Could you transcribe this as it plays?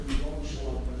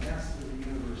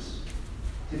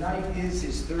Tonight is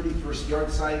his 31st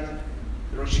yahrzeit.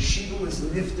 The Rosh Hashiva was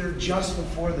nifter just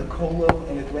before the Kolo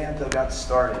in Atlanta got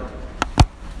started.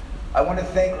 I want to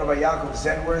thank Rabbi Yaakov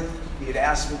Zenworth. He had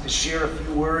asked me to share a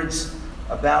few words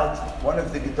about one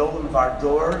of the Gedolim of our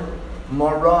Dor,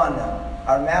 Moran,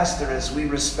 our master, as we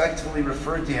respectfully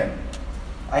refer to him.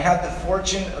 I had the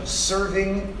fortune of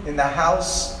serving in the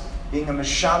house, being a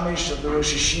Meshamish of the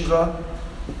Rosh Hashiva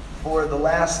for the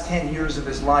last 10 years of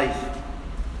his life.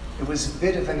 It was a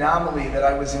bit of an anomaly that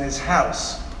I was in his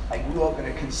house. I grew up in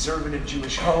a conservative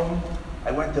Jewish home.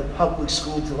 I went to public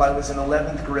school till I was in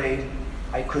 11th grade.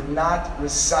 I could not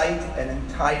recite an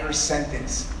entire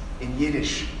sentence in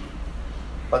Yiddish.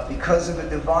 But because of a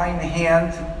divine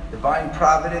hand, divine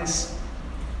providence,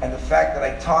 and the fact that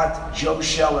I taught Joe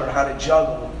Scheller how to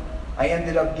juggle, I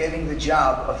ended up getting the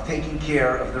job of taking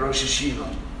care of the Rosh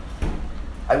Hashiva.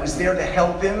 I was there to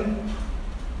help him,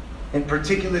 in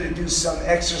particular to do some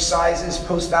exercises,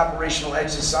 post-operational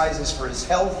exercises for his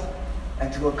health,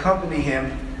 and to accompany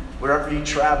him wherever he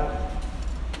traveled.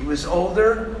 He was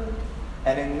older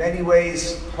and in many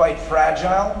ways quite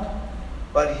fragile,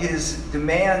 but his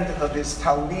demand of his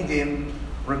Talmidim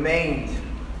remained.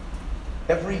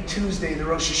 Every Tuesday, the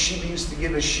Rosh Hashiva used to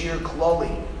give a shir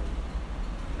kloli.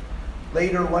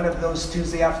 Later, one of those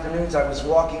Tuesday afternoons, I was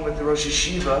walking with the Rosh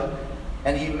Hashiva,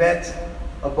 and he met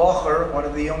a bocher, one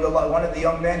of the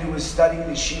young men who was studying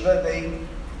the yeshiva. They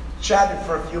chatted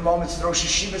for a few moments. The Rosh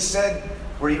Hashiva said,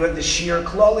 "Were you at the shir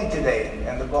kloli today?"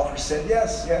 And the bocher said,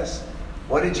 Yes.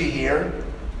 "What did you hear?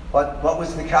 What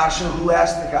was the kasha? Who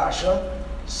asked the kasha?"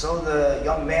 So the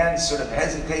young man sort of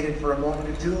hesitated for a moment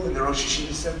or two, and the Rosh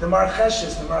Hashiva said, the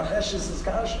Marcheshes is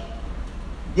kasha.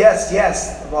 Yes,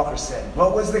 the bocher said.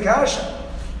 "What was the kasha?"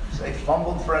 So they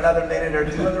fumbled for another minute or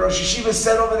two, and the Rosh Hashiva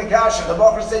said over the kasha. The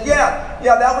bocher said, yeah,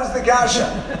 that was the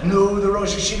kasha. No, the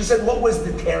Rosh Hashiva said, "What was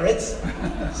the teretz?"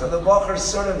 So the bocher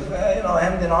sort of,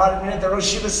 hemmed and hawed a minute. The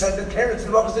Rosh Hashiva said the teretz.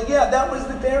 The bocher said, yeah, that was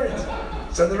the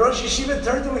teretz. So the Rosh Hashiva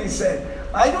turned to him and he said,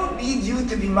 "I don't need you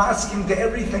to be masking to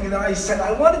everything that I said.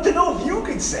 I wanted to know if you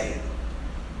could say it."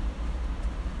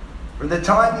 From the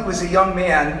time he was a young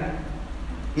man,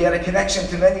 he had a connection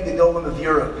to many Gedolim of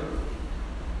Europe.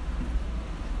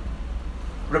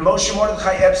 Rav Moshe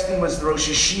Mordechai Epstein was the Rosh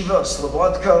Hashiva of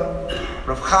Slobodka,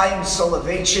 Rav Chaim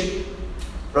Soloveitchik,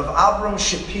 Rav Avram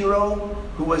Shapiro,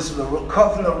 who was the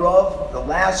Kovna Rav, the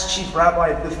last chief rabbi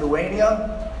of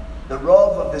Lithuania, the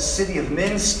Rav of the city of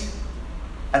Minsk,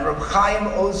 and Rav Chaim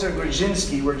Ozer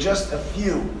Grzinski were just a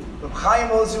few. Rav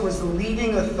Chaim Ozer was the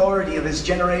leading authority of his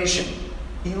generation.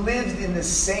 He lived in the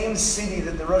same city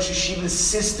that the Rosh Hashiva's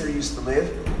sister used to live.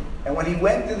 And when he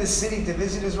went to the city to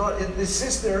visit his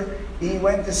sister, he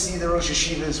went to see the Rosh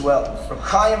Hashiva as well. Rav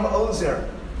Chaim Ozer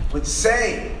would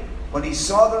say, when he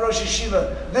saw the Rosh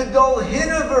Hashiva, "The Dol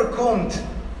Hinover kommt."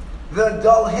 The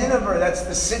Dol Hinover, that's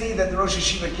the city that the Rosh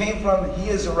Hashiva came from, he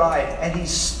has arrived. And he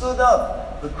stood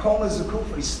up, the Koma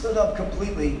Zakufa, he stood up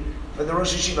completely for the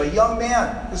Rosh Hashiva. A young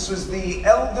man, this was the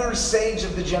elder sage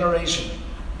of the generation.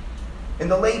 In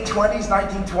the late 20s,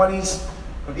 1920s,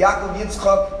 Rav Yaakov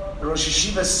Yitzchak, the Rosh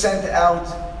Hashiva sent out,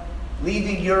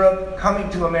 leaving Europe, coming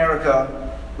to America,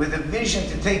 with a vision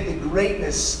to take the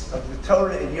greatness of the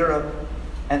Torah in Europe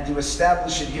and to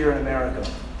establish it here in America.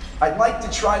 I'd like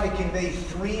to try to convey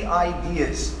three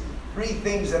ideas, three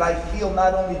things that I feel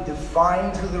not only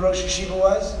defined who the Rosh Hashiva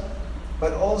was,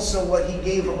 but also what he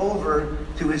gave over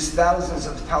to his thousands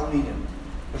of Talmidim.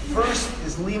 The first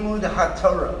is Limud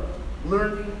HaTorah,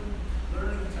 learning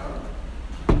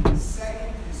Torah. The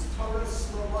second is Torah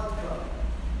Slobodka,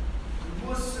 the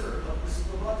Musar of the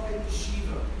Slobodka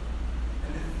Yeshiva.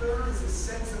 And the third is a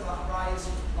sense of Achrayus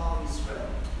for Klal Yisrael.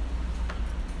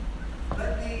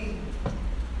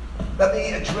 Let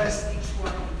me address each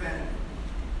one of them.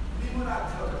 Limud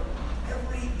HaTorah,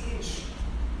 every inch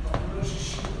of the Rosh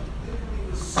Hashiva literally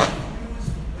was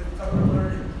suffused with Torah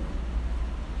learning.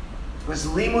 It was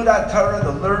Limud HaTorah,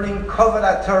 the learning, Kovod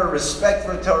HaTorah, respect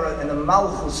for Torah, and the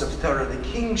Malchus of Torah, the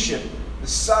kingship, the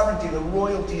sovereignty, the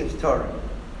royalty of Torah.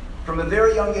 From a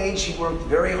very young age, he worked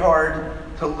very hard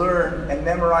to learn and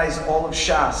memorize all of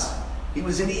Shas. He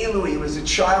was an Ilui, he was a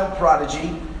child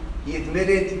prodigy. He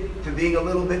admitted to being a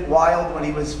little bit wild when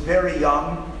he was very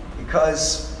young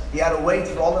because he had to wait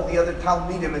for all of the other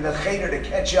Talmidim in the Cheder to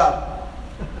catch up.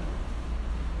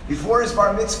 Before his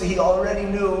bar mitzvah, he already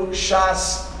knew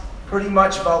Shas pretty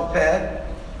much Baal Peh.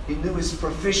 He knew his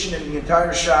proficient in the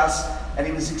entire Shas, and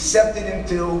he was accepted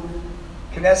into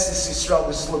Knesset Yisrael,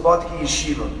 the Slobodka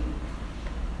Yeshiva.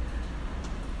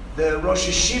 The Rosh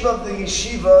Hashiva of the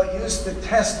Yeshiva used to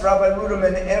test Rabbi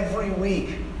Ruderman every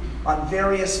week on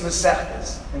various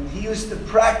Masechtas. And he used to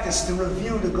practice, to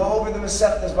review, to go over the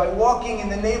Masechtas by walking in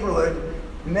the neighborhood,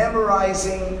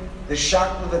 memorizing the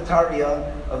Shakla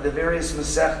of the various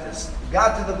Masechtas. He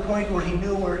got to the point where he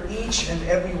knew where each and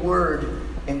every word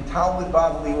in Talmud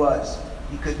Bavli was.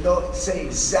 He could say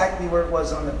exactly where it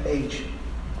was on the page.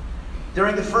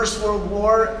 During the First World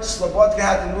War, Slobodka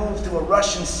had to move to a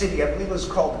Russian city. I believe it was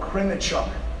called Krimichuk.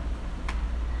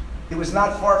 It was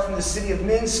not far from the city of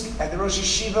Minsk, and the Rosh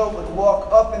Yeshiva would walk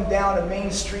up and down a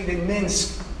main street in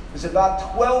Minsk. It was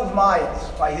about 12 miles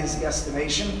by his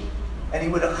estimation, and he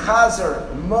would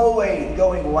chazer moed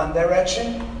going one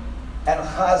direction, and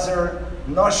chazer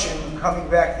noshim coming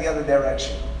back the other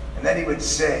direction. And then he would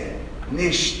say,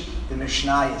 Nisht, the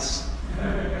Mishnayos.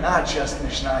 Not just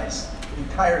Mishnayos. The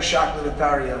entire Shakla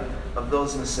of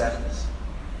those Masechtas.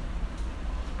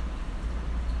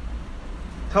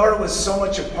 Torah was so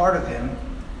much a part of him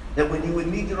that when you would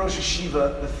meet the Rosh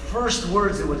Yeshiva, the first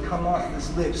words that would come off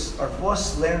his lips are,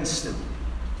 "Vos lernst du?"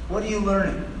 What are you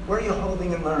learning? Where are you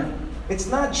holding and learning? It's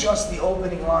not just the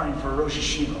opening line for Rosh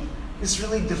Yeshiva. This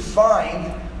really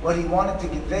defined what he wanted to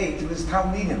convey to his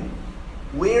Talmidim.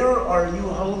 Where are you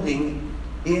holding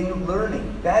in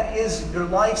learning? That is your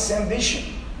life's ambition.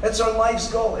 That's our life's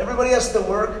goal. Everybody has to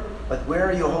work, but where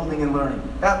are you holding and learning?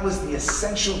 That was the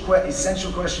essential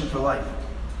question for life.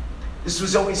 This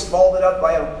was always followed up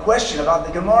by a question about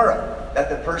the Gemara that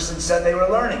the person said they were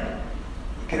learning.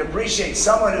 You could appreciate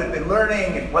someone who had been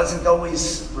learning and wasn't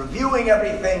always reviewing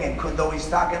everything and couldn't always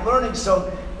talk and learning,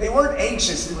 so they weren't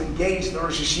anxious to engage the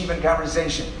Rosh Yeshiva in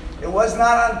conversation. It was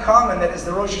not uncommon that as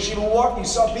the Rosh Yeshiva walked, you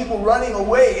saw people running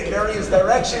away in various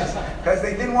directions because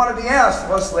they didn't want to be asked,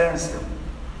 "What's lernst du?"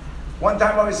 One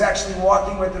time I was actually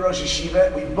walking with the Rosh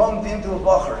Yeshiva. We bumped into a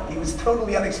bacher. He was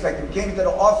totally unexpected. We came into the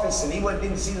office and he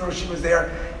didn't see the Rosh Yeshiva was there.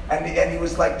 And he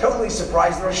was like totally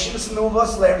surprised. The Rosh Yeshiva knew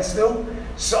us lernst du.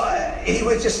 So he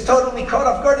was just totally caught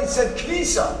off guard. He said,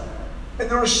 "Knisa." And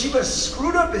the Rosh Yeshiva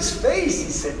screwed up his face.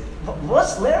 He said,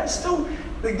 "What's lernst du?"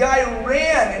 The guy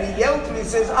ran and he yelled to me. He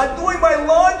says, "I'm doing my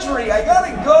laundry. I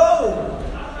gotta go."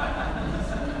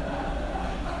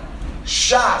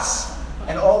 Shas.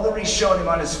 And all the Rishonim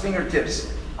on his fingertips.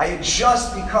 I had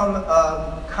just become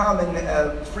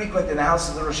frequent in the house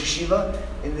of the Rosh Yeshiva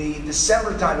in the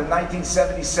December time of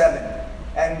 1977.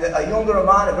 And a younger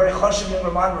Raman, a very chashuv young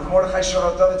Raman, Rav Mordechai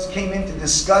Sharatovitz, came in to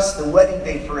discuss the wedding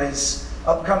date for his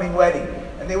upcoming wedding.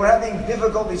 And they were having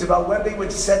difficulties about when they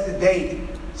would set the date.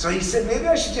 So he said, maybe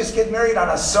I should just get married on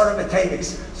a Asara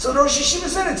B'Teves. So the Rosh Yeshiva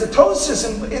said, it's a Tosas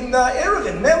in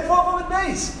Erevin, Mem Vav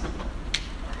Beis.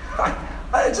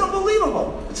 It's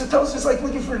unbelievable. It's a Tosas. It's like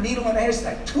looking for a needle in a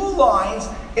haystack. 2 lines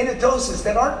in a Tosas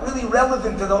that aren't really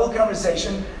relevant to the whole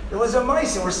conversation. There was a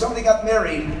Maisa where somebody got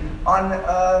married on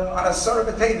a Asara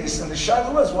B'Teves, and the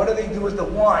shaila was, what do they do with the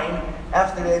wine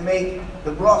after they make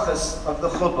the brachas of the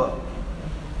chuppah?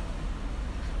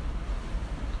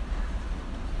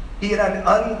 He had an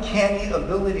uncanny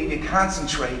ability to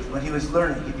concentrate when he was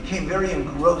learning. He became very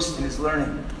engrossed in his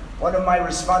learning. One of my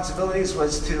responsibilities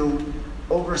was to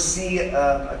oversee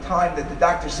a time that the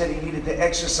doctor said he needed to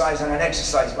exercise on an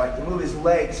exercise bike, to move his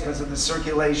legs because of the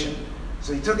circulation.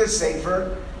 So he took a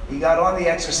sefer, he got on the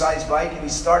exercise bike, and he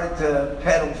started to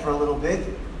pedal for a little bit,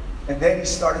 and then he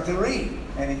started to read.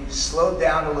 And he slowed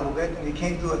down a little bit, and he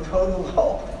came to a total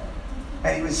halt.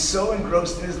 And he was so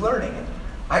engrossed in his learning.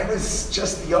 I was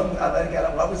just young,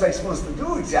 what was I supposed to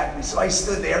do exactly? So I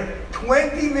stood there.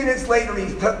 20 minutes later,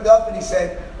 he took up and he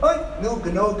said, "No,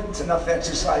 genug, it's enough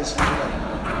exercise for you."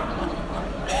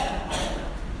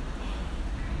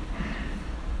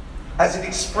 As an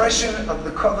expression of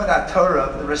the Kavanat Torah,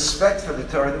 of the respect for the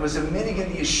Torah, there was a minig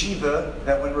in the yeshiva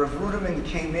that when Rav Ruderman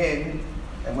came in,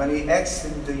 and when he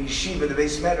exited the yeshiva, the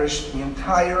Beis Medrash, the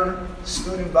entire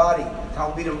student body, the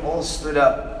Talmidim, all stood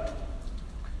up.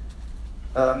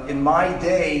 In my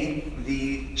day,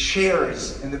 the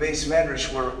chairs in the Beis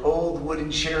Medrash were old wooden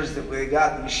chairs that the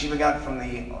yeshiva got from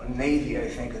the Navy, I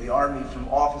think, or the Army, from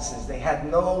offices. They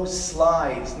had no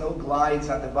slides, no glides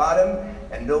on the bottom,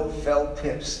 and no felt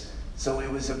tips. So it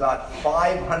was about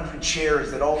 500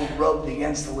 chairs that all rubbed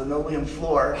against the linoleum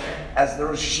floor as the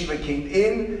Rosh Yeshiva came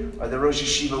in or the Rosh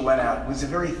Yeshiva went out. It was a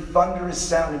very thunderous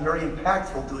sound and very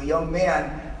impactful to a young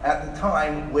man at the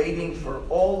time waiting for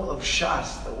all of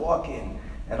Shas to walk in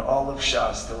and all of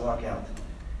Shas to walk out.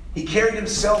 He carried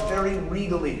himself very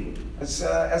regally as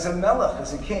a melech,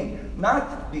 as a king,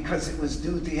 not because it was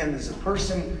due to him as a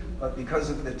person, but because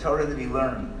of the Torah that he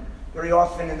learned. Very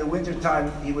often in the wintertime,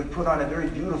 he would put on a very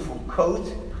beautiful coat,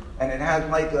 and it had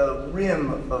like a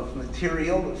rim of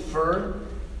material, of fur,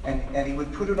 and he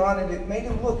would put it on, and it made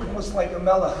him look almost like a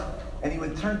melech. And he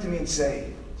would turn to me and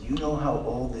say, do you know how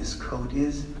old this coat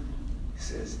is? He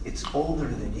says, it's older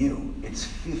than you. It's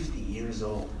 50 years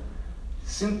old.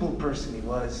 Simple person he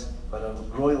was, but a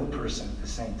royal person at the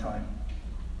same time.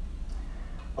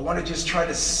 I want to just try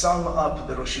to sum up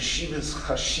the Rosh Hashiva's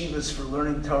chashivas for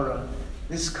learning Torah.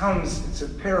 This comes, it's a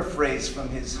paraphrase from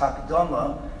his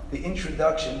Hakdama, the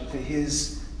introduction to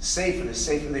his Sefer, the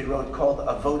Sefer they wrote called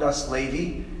Avodas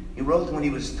Levi. He wrote it when he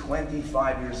was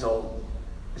 25 years old.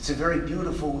 It's a very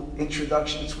beautiful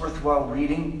introduction. It's worthwhile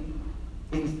reading.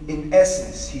 In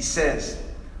essence, he says,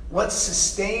 what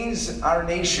sustains our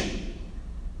nation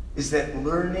is that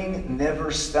learning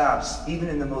never stops, even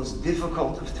in the most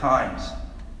difficult of times.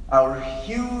 Our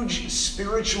huge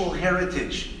spiritual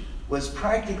heritage was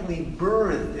practically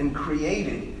birthed and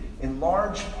created in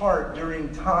large part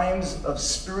during times of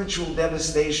spiritual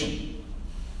devastation.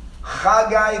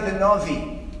 Chagai the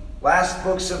Navi, last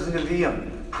books of the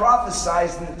Nevi'im, prophesied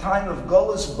in the time of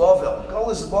Golus Bavel.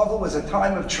 Golus Bavel was a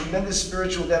time of tremendous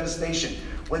spiritual devastation,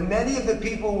 when many of the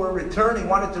people were returning,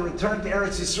 wanted to return to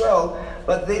Eretz Yisrael,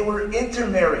 but they were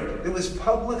intermarried. There was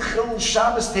public Chilul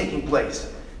Shabbos taking place.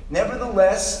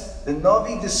 Nevertheless, the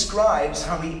Navi describes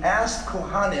how he asked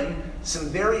Kohanim some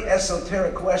very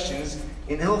esoteric questions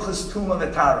in Hilchas Tumah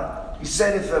V'Tara. He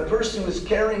said if a person was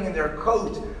carrying in their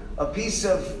coat a piece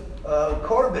of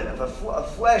korban, of a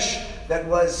flesh that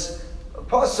was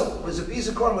puzzle, was a piece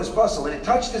of korban was puzzle, and it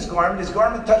touched his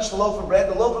garment touched the loaf of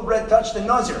bread touched the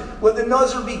nazir. Would the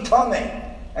nazir be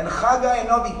tameh? And Chagai and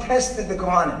Navi tested the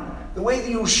Kohanim. The way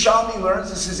the Yerushalmi learns,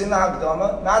 this is in the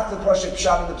Hagdama, not the Pashat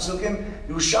Pshat and the Psukim,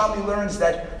 the Yerushalmi learns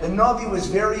that the Navi was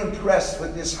very impressed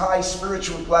with this high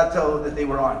spiritual plateau that they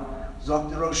were on. Zok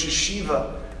the Rosh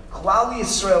Hashiva, Klal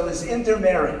Yisrael is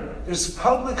intermarried. There's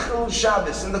public Chilul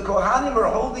Shabbos, and the Kohanim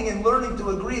are holding and learning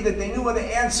to agree that they knew how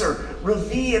to answer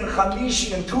Revi and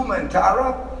Chamishi and Tuma and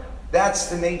Tara. That's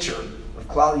the nature of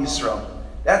Klal Yisrael.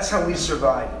 That's how we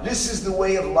survive. This is the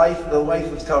way of life, the life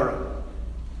of Torah.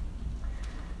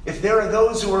 If there are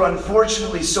those who are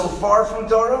unfortunately so far from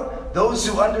Torah, those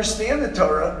who understand the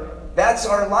Torah, that's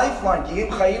our lifeline.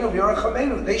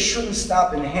 They shouldn't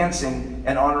stop enhancing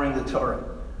and honoring the Torah.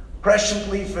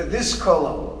 Presciently for this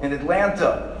kolel in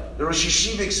Atlanta, the Rosh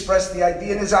Hashiva expressed the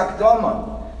idea in his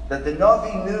Akdama that the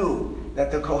Navi knew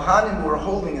that the Kohanim were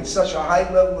holding at such a high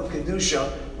level of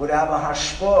Kedusha would have a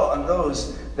hashpah on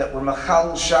those that were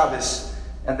Machal Shabbos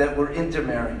and that were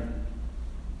intermarrying.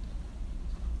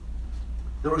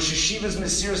 The Rosh Hashiva's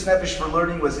Mesiras Nefesh for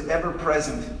learning was ever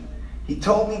present. He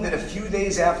told me that a few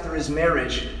days after his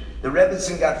marriage, the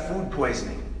Rebbetzin got food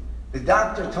poisoning. The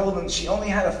doctor told him she only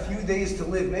had a few days to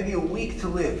live, maybe a week to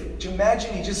live. Could you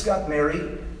imagine? He just got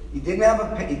married. He didn't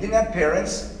have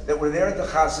parents that were there at the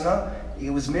chasana. He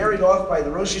was married off by the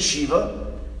Rosh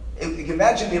Hashiva. You can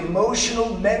imagine the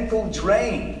emotional, mental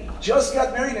drain. Just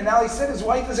got married, and now he said his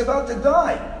wife is about to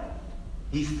die.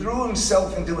 He threw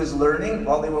himself into his learning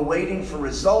while they were waiting for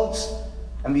results.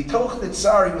 And mitoch the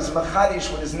tsar, he was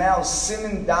machadish what is now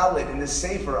Siman Dalet in the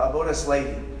Sefer Avodas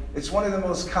Levi. It's one of the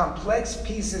most complex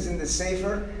pieces in the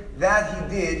Sefer that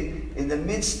he did in the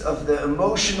midst of the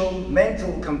emotional,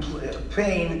 mental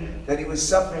pain that he was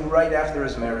suffering right after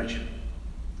his marriage.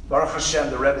 Baruch Hashem,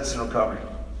 the Rebbetzin recovered.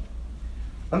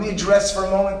 Let me address for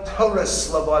a moment Torah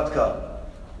Slobodka.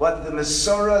 What the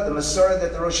Masorah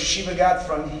that the Rosh Hashiva got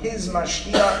from his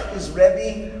Mashgiach, his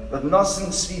Rebbe, Rav Nosson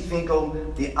Tzvi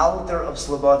Finkel, the Alter of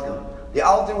Slobodka. The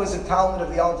Alter was a Talmud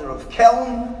of the Alter of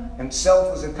Kelm,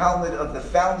 himself was a Talmud of the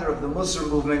founder of the Musar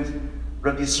movement,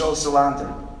 Rabbi Yisrael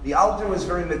Salanter. The Alter was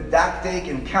very medactic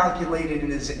and calculated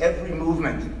in his every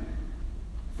movement.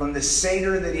 From the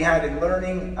Seder that he had in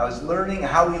learning, I was learning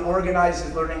how he organized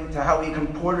his learning to how he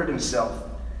comported himself.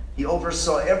 He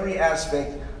oversaw every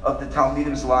aspect of the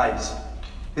Talmidim's lives.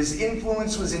 His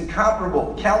influence was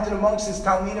incomparable. Counted amongst his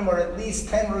Talmidim are at least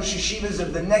 10 Rosh Hashivas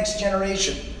of the next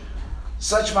generation.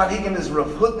 Such manhigim as Rav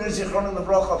Hutner Zichron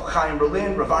Levroch of Chaim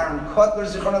Berlin, Rav Aaron Kotler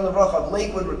Zichron Levroch of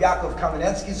Lakewood, Rav Yaakov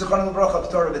Kamenetsky Zichron Levroch of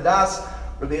Torah V'das,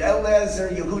 Rabbi Eliezer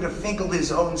Yehuda Finkel,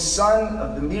 his own son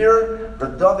of the Mir,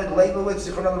 Rav David Leibowitz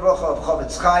Zichron Levroch of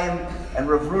Chavetz Chaim, and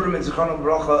Rav Ruderman Zichron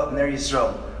Levroch of Ner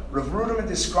Yisrael. Rav Ruderman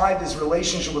described his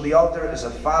relationship with the Alter as a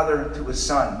father to his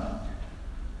son.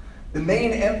 The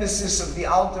main emphasis of the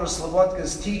Alter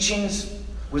Slobodka's teachings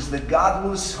was the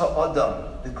Gadlus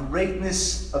Ha'adam, the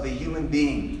greatness of a human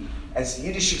being. As the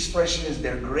Yiddish expression is,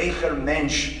 der Greicher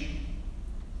Mensch.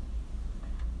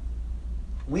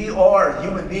 We are,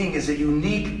 human being, is a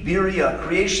unique Birya,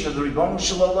 creation of the Ribono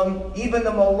Shel Olam. Even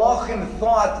the Malachim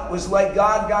thought was like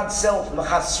God, God's self.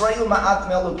 L'chasreil ma'at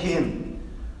me'elokim.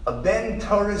 A Ben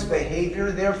Torah's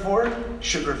behavior, therefore,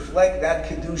 should reflect that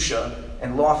Kedusha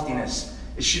and loftiness.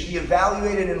 It should be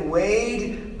evaluated and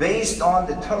weighed based on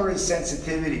the Torah's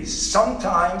sensitivities.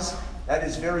 Sometimes that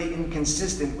is very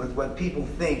inconsistent with what people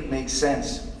think makes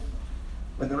sense.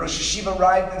 When the Rosh Yeshiva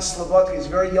arrived in Slobodka, he was a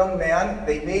very young man,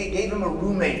 they gave him a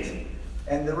roommate.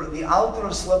 And the Alter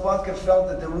of Slobodka felt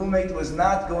that the roommate was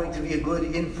not going to be a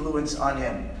good influence on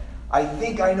him. I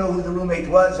think I know who the roommate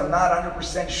was. I'm not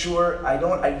 100% sure. I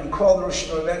recall the Rosh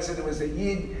Yeshiva said there was a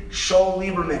Yid, Shaul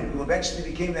Lieberman, who eventually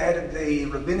became the head of the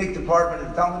rabbinic department,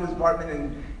 the Talmud department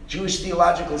in Jewish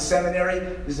Theological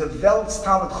Seminary. He was a Veltz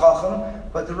Talmud Chacham,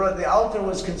 but the Alter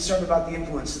was concerned about the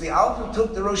influence. So the Alter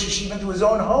took the Rosh Yeshiva into his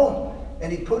own home, and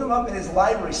he put him up in his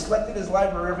library, slept in his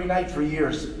library every night for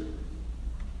years.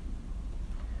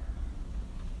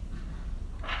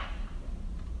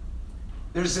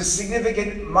 There's a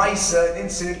significant Maisa, an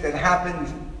incident that happened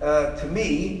to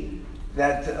me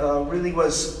that really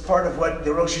was part of what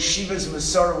the Rosh Yeshiva's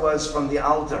Masorah was from the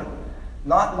Alter.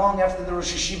 Not long after the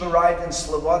Rosh Yeshiva arrived in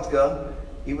Slobodka,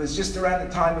 he was just around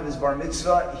the time of his bar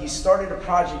mitzvah, he started a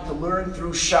project to learn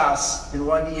through Shas in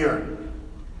 1 year.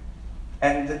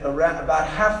 And about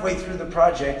halfway through the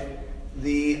project,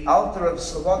 the Alter of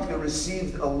Slobodka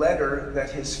received a letter that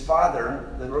his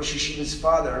father, the Rosh Yeshiva's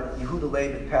father, Yehuda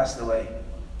Leib, had passed away.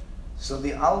 So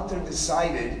the Alter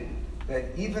decided that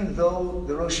even though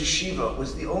the Rosh Yeshiva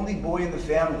was the only boy in the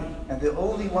family and the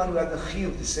only one who had the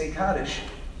chiyuv to say Kaddish,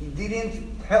 he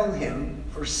didn't tell him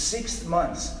for 6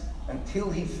 months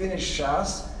until he finished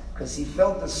Shas, because he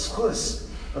felt the schus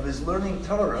of his learning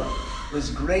Torah was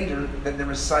greater than the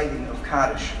reciting of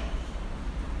Kaddish.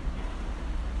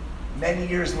 Many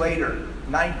years later,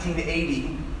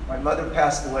 1980, my mother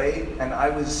passed away, and I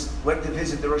went to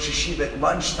visit the Rosh Yeshiva at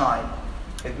lunchtime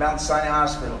at Mount Sinai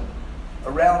Hospital.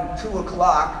 Around 2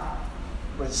 o'clock,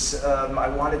 I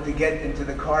wanted to get into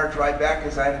the car, drive back,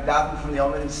 because I had a daven from the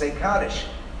Omen and say Kaddish.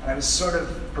 And I was sort of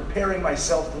preparing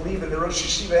myself to leave, and the Rosh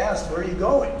Yeshiva asked, "Where are you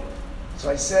going?"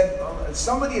 So I said, "Well,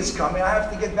 somebody is coming, I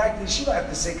have to get back to the yeshiva, I have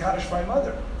to say Kaddish for my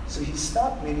mother." So he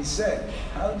stopped me and he said,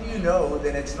 "How do you know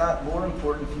that it's not more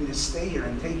important for you to stay here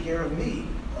and take care of me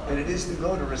than it is to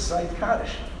go to recite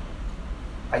Kaddish?"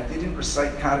 I didn't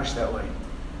recite Kaddish that way.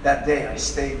 That day I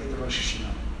stayed with the Rosh Yeshiva.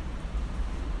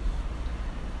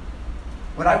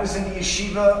 When I was in the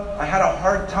yeshiva, I had a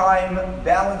hard time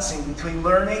balancing between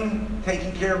learning,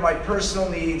 taking care of my personal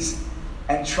needs,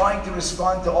 and trying to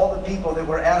respond to all the people that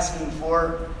were asking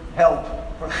for help,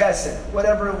 for chesed,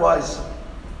 whatever it was.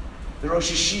 The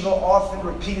Rosh Yeshiva often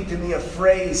repeated to me a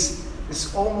phrase.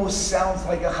 This almost sounds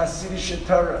like a Hasidic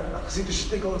Torah, a Hasidic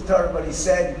shtickle of Torah, but he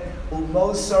said,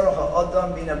 "Umosar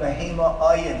ha'adam min ha'behema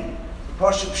ayin."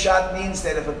 Pashut Pshat means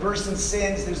that if a person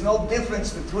sins, there's no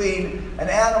difference between an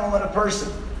animal and a person.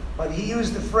 But he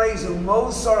used the phrase,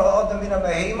 "Umosar ha'adam min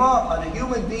ha'behema," and a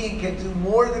human being can do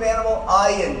more than animal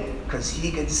ayin, because he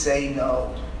can say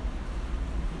no.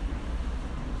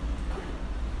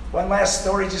 One last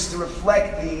story just to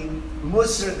reflect the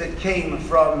Musar that came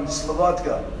from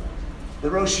Slobodka. The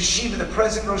Rosh Yeshiva, the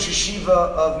present Rosh Yeshiva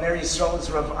of Ner Yisrael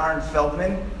is Rav Aaron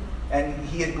Feldman, and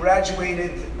he had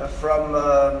graduated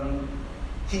from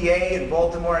TA in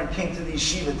Baltimore and came to the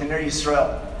yeshiva, to Ner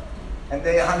Yisrael. And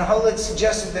the Hanholet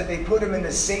suggested that they put him in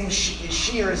the same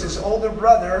shir as his older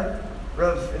brother,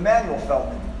 Rav Emanuel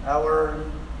Feldman, our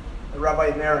Rabbi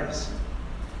Emeritus.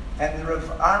 And Rav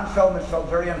Aaron Feldman felt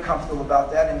very uncomfortable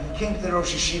about that, and he came to the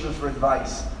Rosh Yeshiva for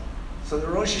advice. So the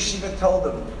Rosh Yeshiva told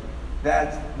him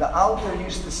that the Alter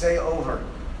used to say over,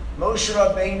 Moshe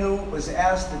Rabbeinu was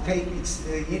asked to take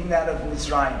Yidden out of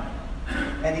Mitzrayim.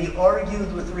 And he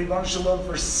argued with Ribbon Shalom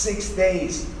for 6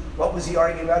 days. What was he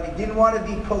arguing about? He didn't want to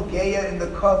be Pogeya in the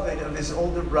covet of his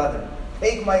older brother.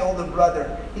 Take my older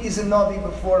brother. He's a Navi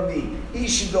before me. He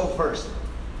should go first.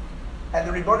 And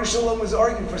the Ribbon Shalom was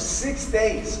arguing for 6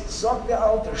 days. Sog the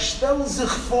Alter, Shtel sich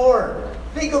vor.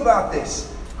 Think about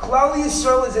this. Klal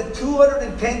Yisrael is at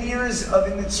 210 years of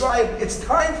Mitzrayim. It's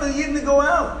time for the Yidden to go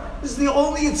out. This is the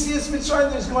only Yetzias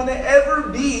Mitzrayim there's going to ever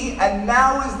be, and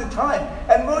now is the time.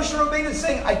 And Moshe Rabbeinu is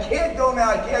saying, I can't go now,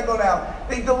 I can't go now.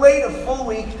 They delayed a full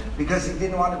week because he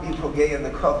didn't want to be Pogei in the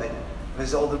covet of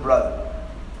his older brother.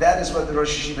 That is what the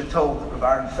Rosh Yeshiva told Rav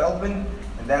Aaron Feldman,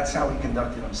 and that's how he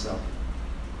conducted himself.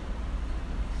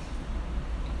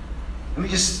 Let me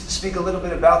just speak a little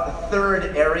bit about the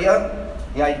third area,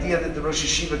 the idea that the Rosh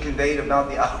Yeshiva conveyed about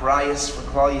the Achrayas for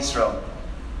Klal Yisrael.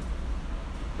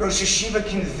 Rosh Yeshiva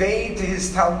conveyed to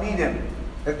his Talmidim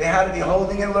that they had to be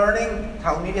holding and learning,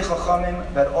 Talmidei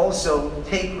Chachamim, but also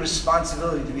take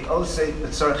responsibility to be Osei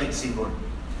B'Tzarchei Tzibur.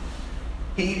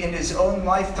 He, in his own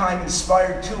lifetime,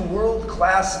 inspired 2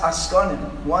 world-class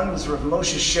Askanim. One was Rav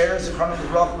Moshe Sher, Zichrono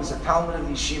Libracha, who was a Talmud of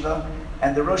the Yeshiva,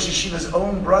 and the Rosh Yeshiva's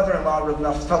own brother-in-law, Reb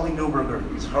Naftali Neuberger.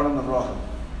 Zichronim Livracha.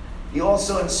 He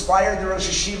also inspired the Rosh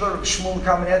Yeshiva, Reb Shmuel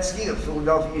Kamenetsky of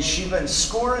Philadelphia Yeshiva, and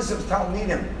scores of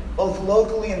Talmidim, both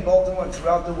locally in Baltimore and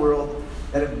throughout the world,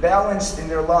 that have balanced in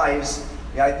their lives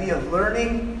the idea of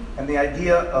learning and the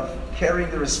idea of carrying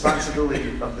the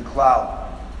responsibility of the cloud.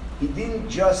 He didn't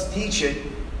just teach it,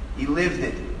 he lived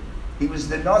it. He was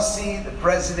the Nasi, the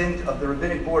president of the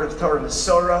Rabbinic Board of Torah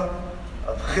Masorah,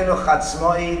 of Chinuch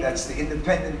Atzmai, that's the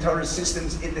independent Torah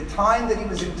systems. In the time that he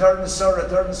was in Torah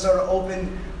Masorah opened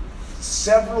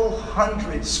several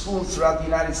hundred schools throughout the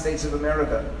United States of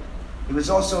America. He was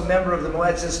also a member of the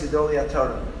Moetzes Gedolei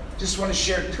HaTorah. Just want to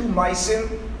share two maisim.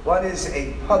 One is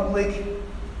a public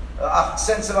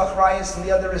sense of achrayus, and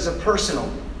the other is a personal.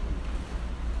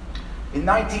 One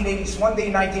day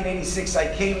in 1986,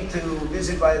 I came to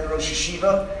visit by the Rosh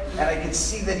Yeshiva, and I could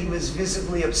see that he was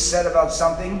visibly upset about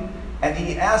something. And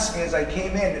he asked me as I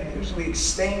came in, usually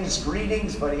exchanged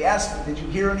greetings, but he asked me, did you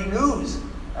hear any news?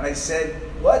 And I said,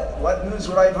 what news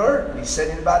would I have heard? And he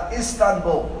said, about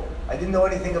Istanbul. I didn't know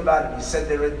anything about it. He said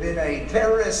there had been a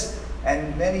terrorist,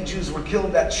 and many Jews were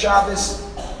killed that Shabbos,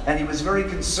 and he was very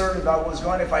concerned about what was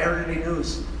going on if I heard any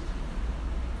news.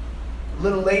 A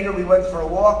little later, we went for a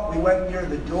walk. We went near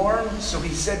the dorm, so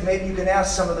he said, maybe you can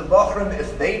ask some of the Bachrim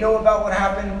if they know about what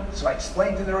happened. So I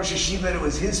explained to the Rosh Yeshiva that it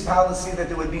was his policy that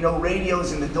there would be no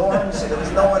radios in the dorms, so there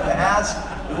was no one to ask.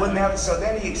 We wouldn't have. So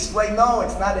then he explained, no,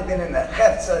 it's not a din in the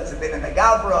Chetza, it's a din in the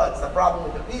Gavra, it's the problem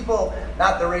with the people,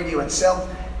 not the radio itself.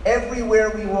 Everywhere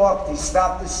we walked, he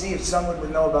stopped to see if someone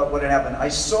would know about what had happened. I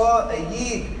saw a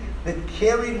Yid that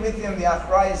carried with him the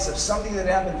achrayus of something that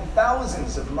happened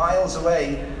thousands of miles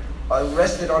away,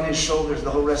 rested on his shoulders the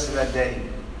whole rest of that day.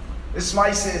 This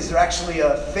Maisa is actually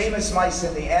a famous Maisa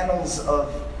in the annals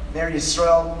of Ner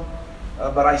Yisrael,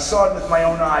 but I saw it with my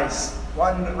own eyes.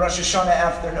 One Rosh Hashanah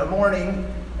after a morning,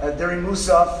 during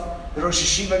Musaf, the Rosh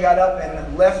Yeshiva got up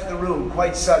and left the room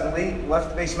quite suddenly,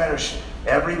 left the Beis Medrash.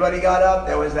 Everybody got up,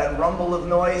 there was that rumble of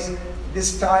noise.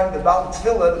 This time the Baal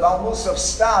Tefillah, the Baal Musaf,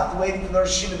 stopped waiting for the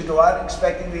Rosh Yeshiva to go out,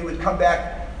 expecting he would come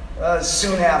back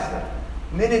soon after.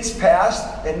 Minutes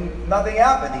passed and nothing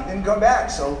happened. He didn't come back.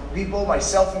 So people,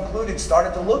 myself included,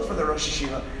 started to look for the Rosh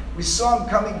Yeshiva. We saw him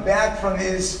coming back from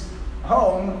his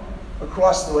home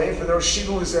across the way. For the Rosh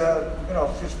Yeshiva was a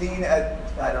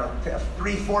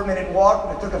 3-4 minute walk,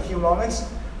 but it took a few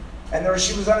moments. And the Rosh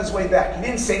Yeshiva was on his way back. He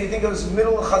didn't say anything. It was the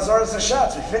middle of Chazaras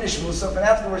Hashatz. We finished Musaf, and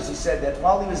afterwards he said that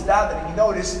while he was davening, he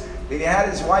noticed that he had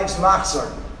his wife's machzor,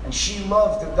 and she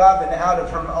loved to daven out of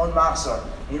her own machzor.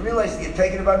 He realized he had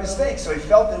taken it by mistake, so he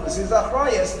felt it was his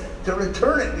achrayus to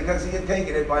return it because he had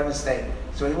taken it by mistake.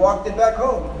 So he walked it back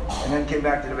home and then came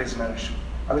back to the Beis Medrash.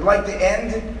 I would like to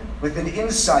end with an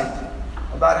insight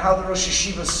about how the Rosh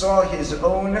Yeshiva saw his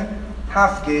own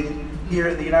tafkid here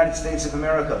in the United States of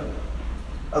America.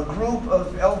 A group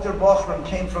of elder Bachrim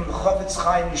came from the Chofetz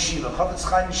Chaim Yeshiva. Chofetz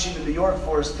Chaim Yeshiva in New York,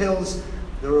 Forest Hills.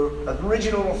 The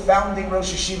original founding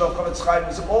Rosh Yeshiva of Chofetz Chaim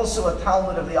was also a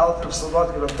Talmud of the Alter of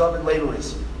Slobodka, of David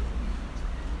Leibowitz.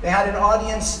 They had an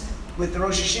audience with the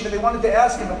Rosh Yeshiva. They wanted to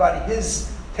ask him about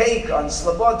his take on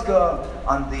Slobodka,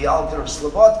 on the Alter of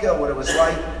Slobodka, what it was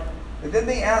like. But then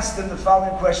they asked him the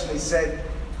following question. They said,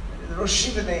 the Rosh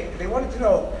Yeshiva, they wanted to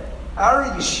know, our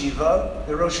yeshiva,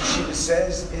 the Rosh Yeshiva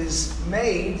says, is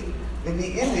made in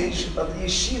the image of the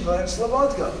yeshiva in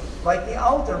Slobodka, like the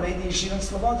Alter made the yeshiva in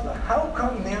Slobodka. How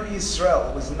come Ner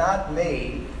Yisrael was not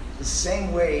made the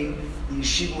same way the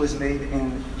yeshiva was made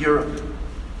in Europe?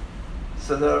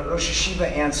 So the Rosh Yeshiva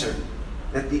answered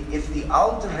that if the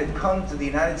Alter had come to the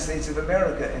United States of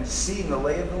America and seen the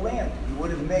lay of the land, he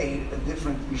would have made a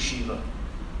different yeshiva.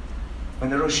 When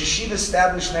the Rosh Yeshiva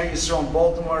established Ner Yisrael in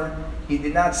Baltimore, he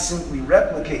did not simply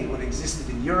replicate what existed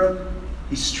in Europe.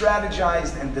 He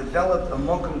strategized and developed a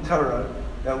Mokum Torah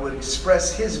that would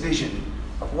express his vision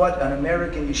of what an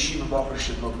American yeshiva bacher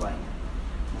should look like.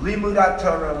 Limudat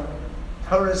Torah,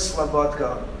 Torah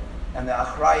Slobodka, and the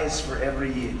achrayus for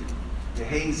every Yid.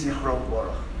 Yehei Zichro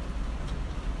Baruch.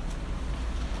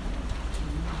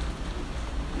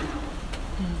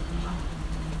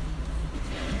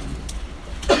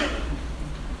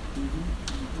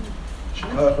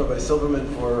 Rabbi Silverman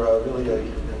for really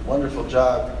a wonderful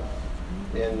job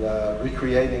in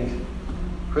recreating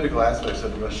critical aspects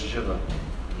of the Rosh Yeshiva.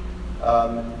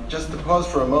 Just to pause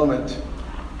for a moment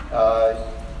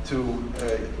to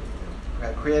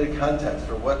create a context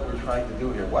for what we're trying to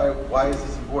do here. Why is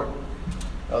this important?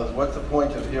 What's the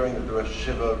point of hearing that the Rosh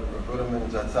Yeshiva, Rav Ruderman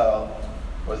Zatzal,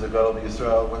 was a Gadol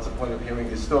Yisrael? What's the point of hearing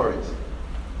these stories?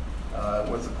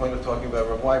 What's the point of talking about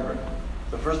Rav Weinberg?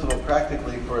 So first of all,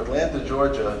 practically for Atlanta,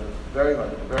 Georgia,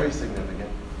 very significant.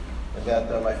 and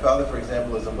that my father, for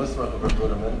example, is a Muslim of Rav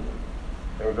Ruderman.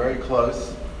 They were very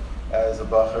close as a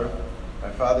bacher.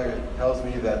 My father tells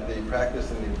me that the practice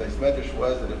in the Beis Medrash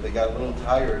was that if they got a little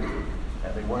tired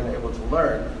and they weren't able to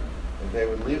learn, that they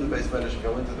would leave the Beis Medrash and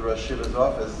go into the Rosh Yeshiva's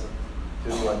office to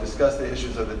discuss the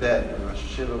issues of the day. The Rosh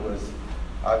Yeshiva was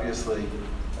obviously,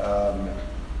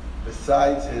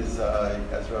 besides his,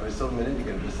 as Rabbi Silverman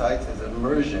indicated, besides his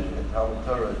immersion in Talmud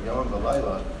Torah Yom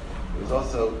V'Layla, he was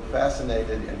also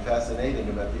fascinated and fascinating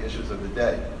about the issues of the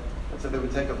day. And so they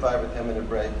would take a 5 or 10 minute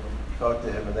break, talk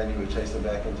to him, and then he would chase them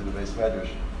back into the Beis Medrash.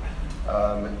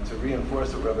 To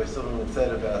reinforce what Rabbi Silverman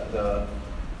said about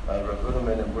Rav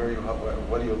Ruderman and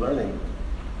what are you learning?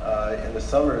 In the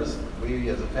summers, we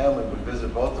as a family would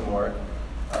visit Baltimore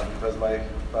because my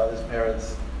father's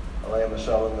parents, Aleim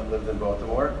Shalom, lived in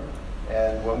Baltimore.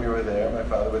 And when we were there, my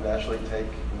father would naturally take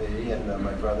me and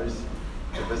my brothers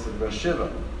to visit Rosh Shiva.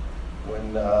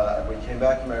 When we came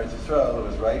back from Eretz Yisrael, it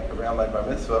was right around my bar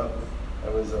mitzvah.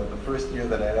 It was the first year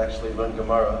that I had actually learned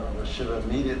Gemara. Rosh Shiva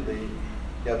immediately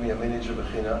gave me a miniature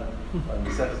bechina on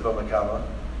Maseches Bava Kama.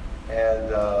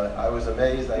 And I was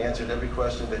amazed. I answered every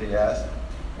question that he asked.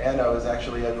 And I was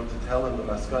actually able to tell him the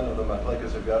maskan of the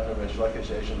Machlekes Rav Yochanan Reish Lakish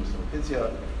Eishim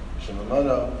Pitzia, Shem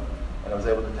Amono, and I was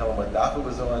able to tell him what daf it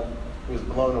was on. He was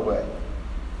blown away.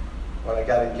 When I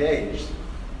got engaged,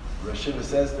 Rosh Shiva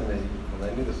says to me, when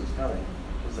I knew this was coming,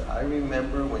 he said, I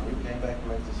remember when you came back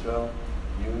from Eretz Yisrael,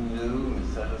 you knew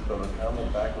Maseches Bava Kama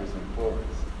backwards and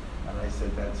forwards. And I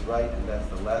said, that's right, and that's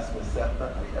the last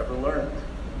Masechta I ever learned.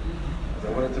 I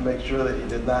wanted to make sure that he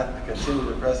did not continue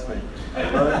to press me.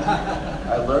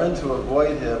 I learned to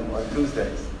avoid him on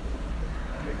Tuesdays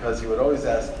because he would always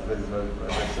ask, as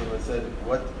someone said,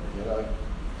 what,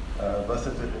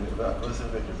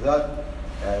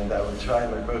 and I would try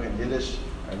my broken Yiddish.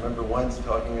 I remember once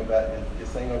talking about, he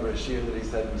sang over a shir that he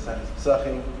said in Maseches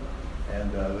Pesachim,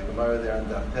 and the Gemara there in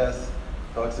Daf Tes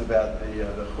talks about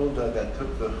the chulda that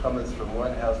took the chametz from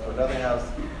one house to another house,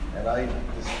 and I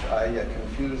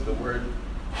confused the word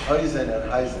Heisen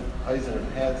and Heisen. Heisen are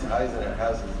pants, Heisen are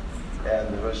houses. And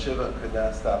the Rosh Shiva could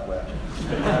not stop laughing.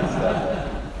 Could not stop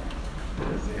laughing.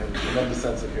 He had a tremendous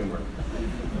sense of humor.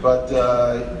 But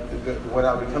when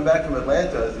I would come back from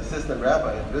Atlanta as assistant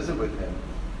rabbi and visit with him,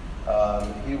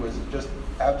 he was just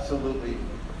absolutely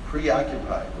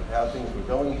preoccupied with how things were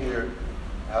going here,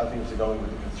 how things were going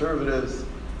with the conservatives.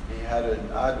 He had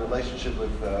an odd relationship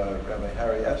with Rabbi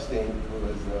Harry Epstein, who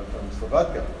was from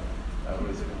Slovakia, who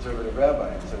was a conservative rabbi.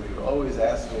 And so he would always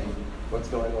ask me what's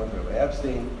going on with Rabbi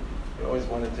Epstein. He always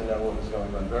wanted to know what was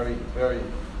going on. Very, very,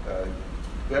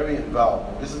 very involved.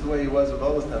 And this is the way he was with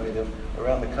all his Talmidim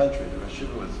around the country. The Rosh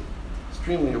Shiva was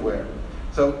extremely aware.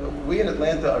 So we in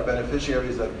Atlanta are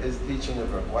beneficiaries of his teaching,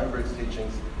 of Rav Weinberg's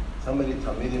teachings. So many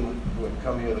Talmidim who have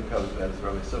come here to the Kollel, as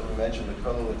Rabbi Silver mentioned, the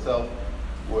Kollel itself,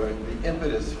 where the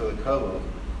impetus for the Kollel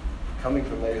coming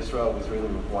from Meir Yisrael was really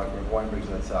Rav Weinberg's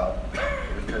Zatzal,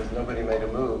 because nobody made a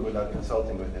move without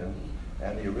consulting with him.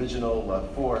 And the original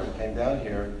 4 who came down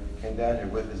here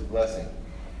with his blessing.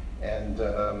 And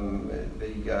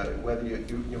whether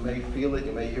you may feel it,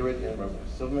 you may hear it in Rav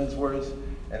Silverman's words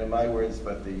and in my words,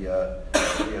 but the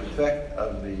effect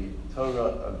of the Torah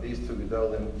of these two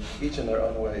Gedolim, each in their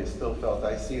own way, is still felt.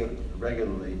 I see it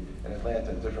regularly in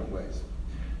Atlanta in different ways.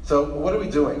 So what are we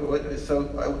doing?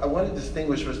 I want to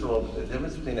distinguish, first of all, the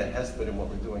difference between a hesped and what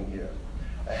we're doing here.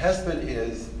 A hesped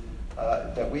is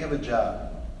that we have a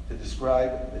job to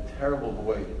describe the terrible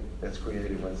void that's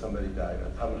created when somebody died.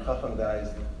 When Talmid Chacham dies,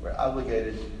 we're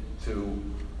obligated to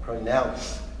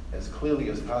pronounce as clearly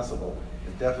as possible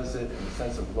the deficit and the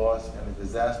sense of loss and the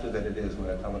disaster that it is when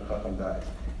a Talmid Chacham dies.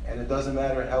 And it doesn't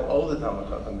matter how old the Talmid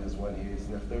Chacham is when he is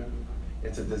nifter.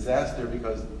 It's a disaster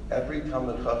because every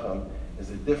Talmid Chacham is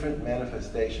a different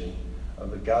manifestation of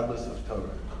the godless of Torah.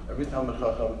 Every Talmid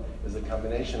Chacham is a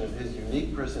combination of his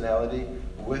unique personality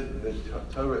with the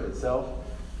Torah itself,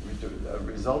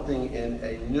 resulting in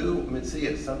a new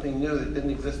mitzvah, something new that didn't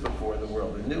exist before in the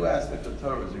world. A new aspect of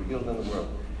Torah is revealed in the world.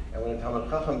 And when a Talmid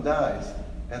Chacham dies,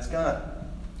 that's gone.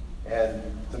 And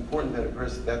it's important that a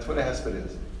person, that's what a hesped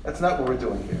is. That's not what we're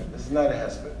doing here. This is not a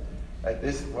hesped.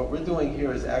 What we're doing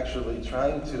here is actually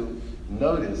trying to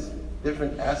notice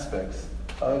different aspects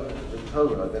of the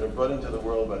Torah that are brought into the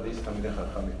world by these Talmidei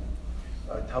Chachamim.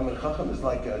 Talmid Chacham is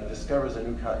like discovers a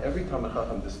new every Talmid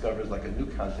Chacham discovers like a new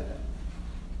continent,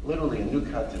 literally a new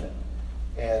continent.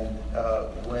 And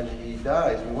when he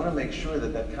dies, we want to make sure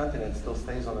that that continent still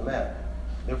stays on the map.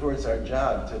 Therefore, it's our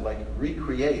job to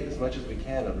recreate as much as we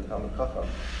can of the Talmid Chacham,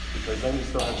 because then we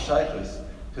still have shaykhus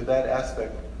to that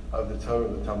aspect of the Torah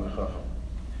of the Talmid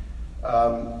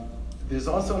Chacham. There's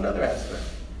also another aspect.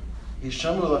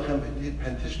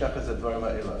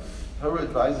 Torah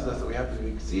advises us that we have to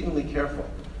be exceedingly careful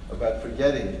about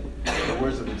forgetting the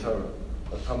words of the Torah.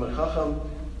 A Talmid Chacham,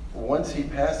 once he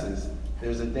passes,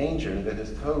 there's a danger that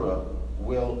his Torah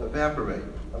will evaporate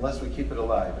unless we keep it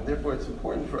alive. And therefore it's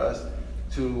important for us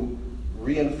to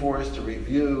reinforce, to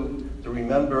review, to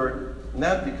remember,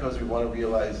 not because we want to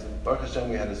realize, Baruch Hashem,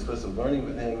 we had a schus of learning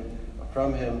with him,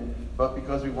 from him, but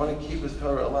because we want to keep his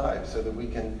Torah alive so that we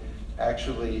can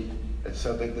actually,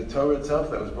 so that the Torah itself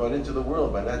that was brought into the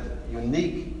world by that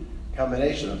unique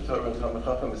combination of Torah and Talmid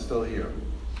Chacham is still here.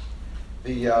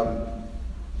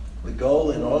 The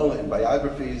goal in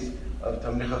biographies of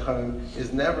Talmidei Chachamim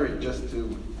is never just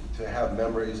to have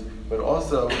memories, but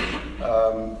also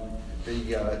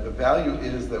the value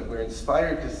is that we're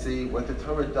inspired to see what the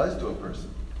Torah does to a person.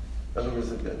 In other words,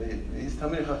 these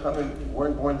Talmidei Chachamim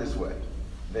weren't born this way.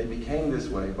 They became this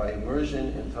way by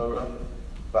immersion in Torah,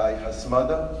 by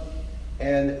hasmada,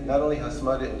 and not only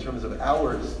hasmada in terms of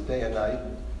hours, day and night,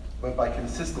 but by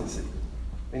consistency,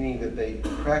 meaning that they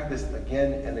practiced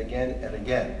again and again and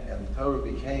again, and the Torah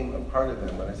became a part of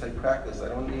them. When I say practice, I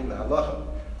don't mean the halacha.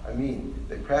 I mean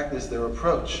they practiced their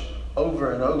approach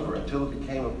over and over until it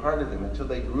became a part of them, until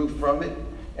they grew from it,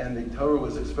 and the Torah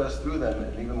was expressed through them in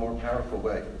an even more powerful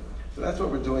way. So that's what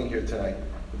we're doing here tonight,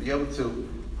 to be able to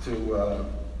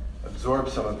absorb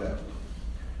some of that.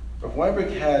 Rav Weinberg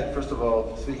had, first of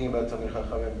all, speaking about Talmidei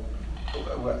Chachamim,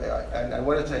 and I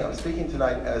want to tell you, I'm speaking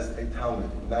tonight as a Talmud,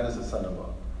 not as a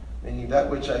son-in-law. Meaning that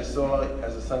which I saw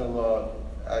as a son-in-law,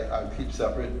 I keep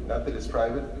separate. Not that it's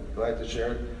private, I'm glad to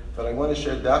share it. But I want to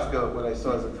share dafka what I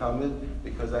saw as a Talmud,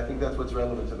 because I think that's what's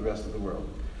relevant to the rest of the world.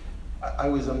 I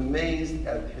was amazed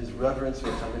at his reverence for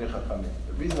Talmidei Chachamim.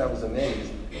 The reason I was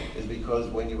amazed is because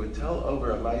when you would tell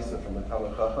over a Maisa from a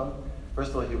Talmid Chacham,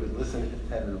 first of all, he would listen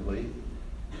attentively,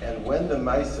 and when the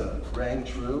Maisa rang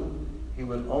true, he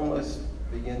would almost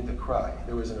begin to cry.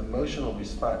 There was an emotional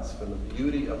response from the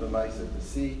beauty of the Maisa to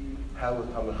see how a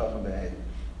Talmid Chacham behaved.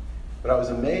 But I was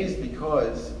amazed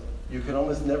because you can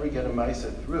almost never get a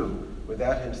Maisa through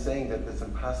without him saying that it's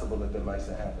impossible that the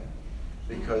Maisa happened.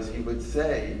 Because he would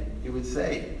say,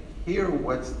 hear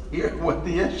what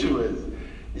the issue is.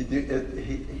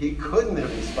 He couldn't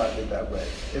have responded that way.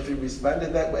 If he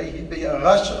responded that way, he'd be a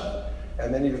Rasha.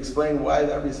 And then he'd explain why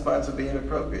that response would be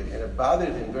inappropriate. And it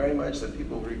bothered him very much that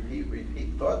people repeat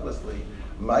thoughtlessly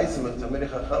Maisim of Talmidei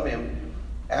Chachamim,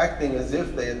 acting as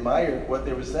if they admired what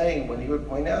they were saying, when he would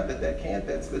point out that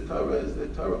that's the Torah, is the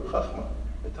Torah of Chachma.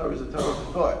 The Torah is the Torah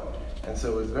of thought. And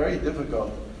so it was very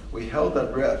difficult. We held our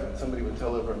breath when somebody would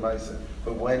tell over a Maisa.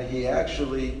 But when he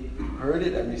actually heard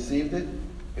it and received it,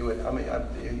 he would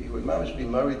mamish be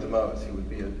Murray Demos. He would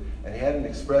be and he had an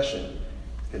expression,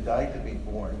 Kedai to be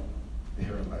born to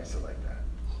hear a Maisa like that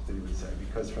he would say.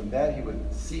 Because from that he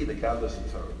would see the godless of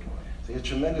Torah. So he had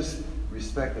tremendous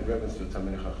respect and reverence for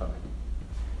Talmidei Chachamim.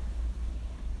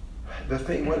 The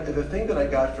thing that I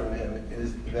got from him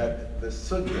is that the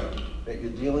sugya that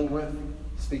you're dealing with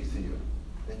speaks to you.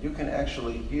 That you can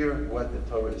actually hear what the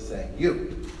Torah is saying.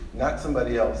 You, not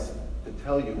somebody else to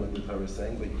tell you what the Torah is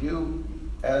saying, but you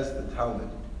as the Talmud,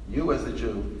 you as a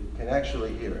Jew, can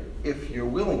actually hear it. If you're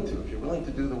willing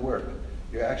to do the work,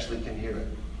 you actually can hear it.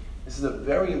 This is a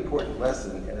very important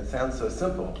lesson, and it sounds so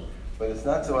simple, but it's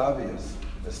not so obvious,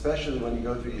 especially when you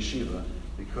go through yeshiva,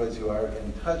 because you are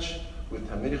in touch with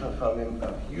Talmidei Chachamim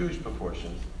of huge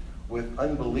proportions, with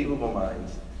unbelievable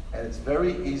minds, and it's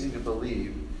very easy to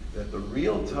believe that the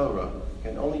real Torah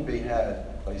can only be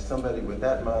had by somebody with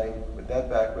that mind, with that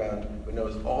background, who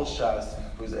knows all Shas,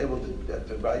 who's able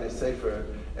to write a sefer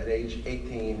at age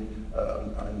 18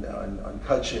 on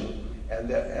Kachim, and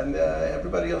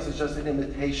everybody else is just an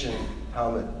imitation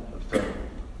Talmud of Torah.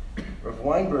 Rav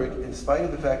Weinberg, in spite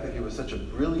of the fact that he was such a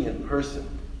brilliant person,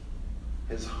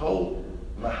 his whole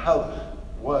mahalach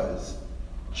was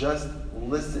just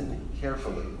listen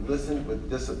carefully, listen with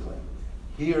discipline.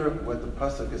 Hear what the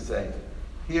pasuk is saying.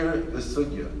 Hear the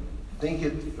sugya. Think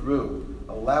it through.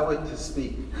 Allow it to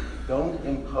speak. Don't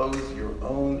impose your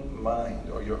own mind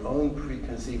or your own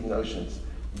preconceived notions,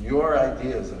 your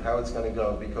ideas of how it's going to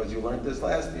go because you learned this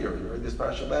last year, or you heard this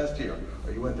parsha last year,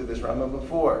 or you went through this Rama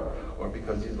before, or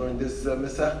because you learned this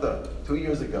Masechta 2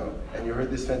 years ago, and you heard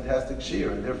this fantastic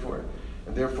shir, and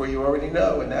therefore you already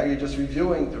know, and now you're just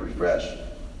reviewing to refresh.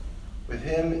 With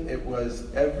him, it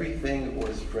was everything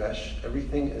was fresh.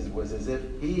 Everything was as if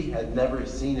he had never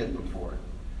seen it before.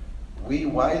 We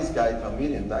wise guy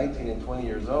Talmidim, 19 and 20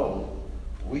 years old,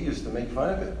 we used to make fun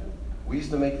of it. We used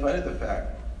to make fun of the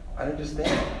fact, I don't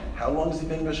understand. How long has he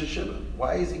been Rosh Hashiva?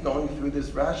 Why is he going through this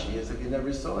Rashi as if he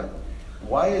never saw it?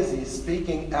 Why is he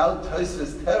speaking out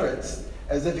Tosfos Teretz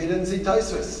as if he didn't see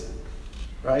Tosfos,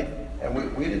 right?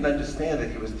 And we didn't understand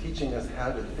that he was teaching us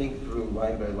how to think through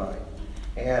line by line.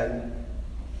 And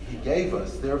he gave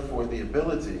us, therefore, the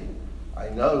ability. I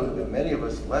know that many of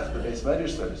us left the Beis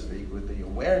Medrash, so to speak, with the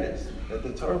awareness that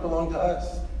the Torah belonged to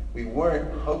us. We weren't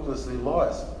hopelessly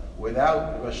lost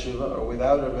without Rosh Yeshiva or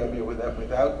without a Rebbe or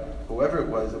without whoever it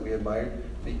was that we admired,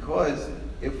 because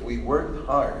if we worked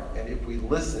hard and if we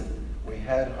listened, we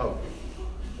had hope.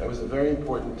 That was a very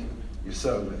important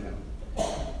yesod with him.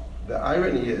 The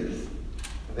irony is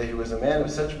that he was a man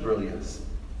of such brilliance,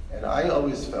 and I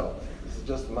always felt, this is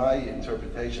just my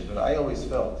interpretation, but I always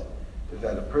felt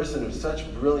that a person of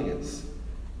such brilliance,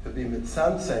 to be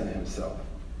mitzamtzem himself,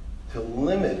 to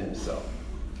limit himself,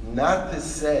 not to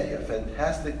say a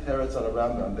fantastic teretz on a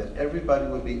Rambam that everybody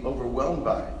would be overwhelmed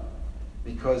by,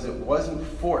 because it wasn't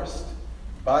forced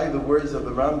by the words of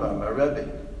the Rambam, a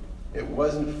Rebbe. It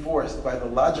wasn't forced by the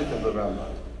logic of the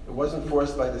Rambam. It wasn't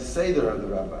forced by the Seder of the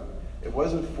Rambam. It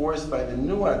wasn't forced by the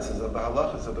nuances of the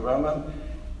halachas of the Rambam.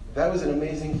 That was an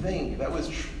amazing thing. That was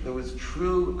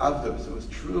true avdos. It was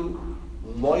true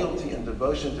loyalty and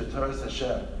devotion to Torah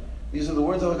Hashem. These are the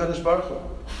words of HaKadosh Baruch Hu.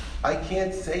 I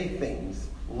can't say things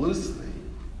loosely,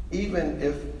 even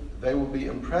if they will be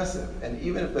impressive, and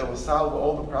even if they will solve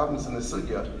all the problems in the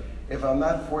sugya, if I'm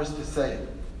not forced to say it.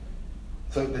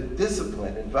 So the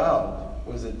discipline involved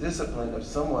was a discipline of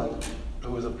someone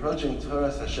who was approaching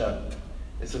Torah Hashem.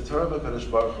 It's a Torah of HaKadosh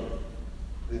Baruch Hu.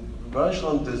 The Rebbeinu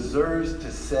Shalom deserves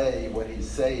to say what he's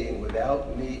saying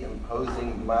without me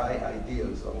imposing my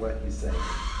ideas on what he's saying,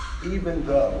 even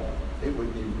though it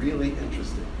would be really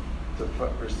interesting to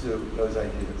pursue those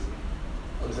ideas.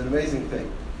 It was an amazing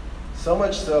thing. So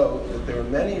much so that there were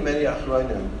many, many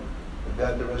achronim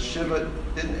that the Rosh Yeshiva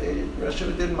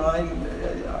didn't mind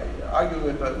arguing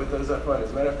with those achronim.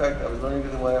 As a matter of fact, I was learning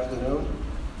with him one afternoon,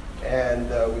 and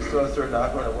we saw a certain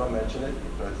achron. I won't mention it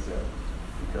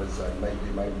because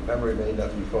my memory may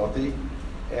not be faulty.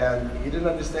 And he didn't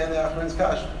understand the achron's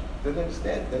kasha. Didn't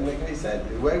understand. Didn't make any sense.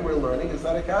 The way we're learning is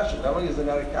not a kasha. Not only is it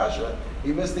not a kasha,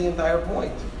 he missed the entire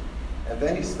point. And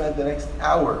then he spent the next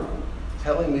hour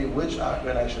telling me which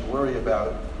achron I should worry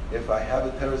about. If I have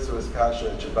a teretz to his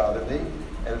kasha, it should bother me.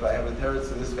 And if I have a teretz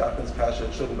to this achron's kasha,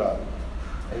 it shouldn't bother me.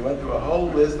 And he went through a whole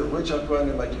list of which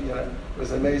achronim, it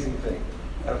was an amazing thing.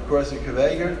 And of course, in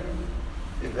Kveger,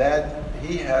 that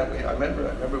he had, I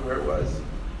remember where it was.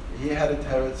 He had a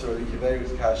teretz or the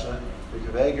Kveger's kasha. The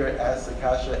Kveger asked the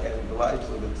kasha and believes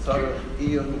with the tzarech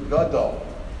iyun gadol,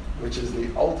 which is the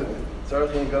ultimate.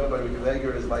 Tzarech iyun gadol by the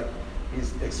Kveger is like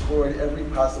he's explored every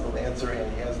possible answer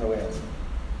and he has no answer.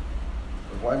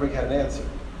 But Weinberg had an answer,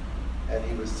 and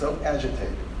he was so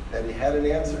agitated that he had an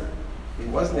answer. He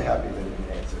wasn't happy that he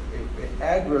didn't answer. It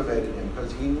aggravated him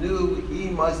because he knew he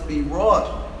must be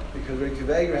wrong, because Reb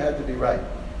Kveger had to be right.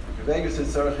 Reb Kveger said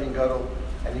tzarech iyun gadol,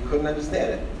 and he couldn't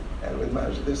understand it. And with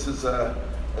Maj, this is a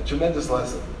tremendous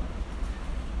lesson.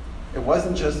 It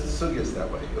wasn't just the sugyas that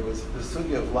way. It was the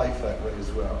sugya of life that way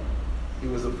as well. He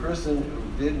was a person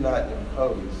who did not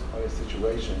impose on a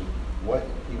situation what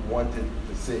he wanted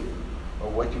to see, or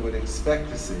what you would expect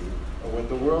to see, or what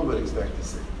the world would expect to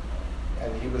see.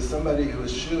 And he was somebody who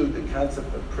eschewed the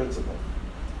concept of principle.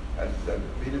 I've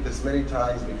repeated this many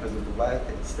times because of the lack,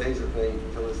 it stays with me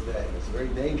until this day. It's a very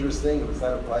dangerous thing if it's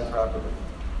not applied properly.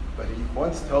 But he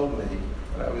once told me,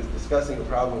 when I was discussing a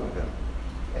problem with him,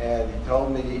 and he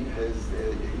told me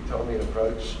an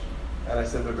approach, and I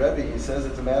said, but Rebbe, he says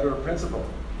it's a matter of principle.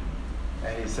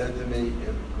 And he said to me,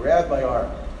 grabbed my arm,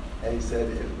 and he said,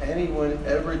 if anyone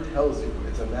ever tells you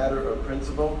it's a matter of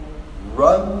principle,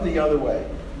 run the other way.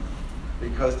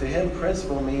 Because to him,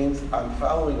 principle means I'm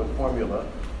following a formula,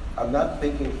 I'm not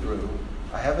thinking through,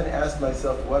 I haven't asked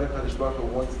myself what HaKadosh Baruch Hu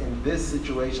wants in this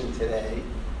situation today.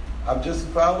 I'm just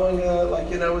following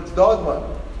it's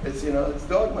dogma. It's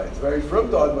dogma. It's very from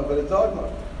dogma, but it's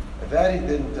dogma. And that he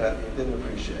didn't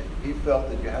appreciate. He felt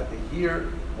that you had to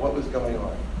hear what was going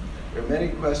on. There are many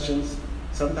questions.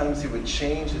 Sometimes he would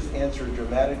change his answer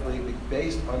dramatically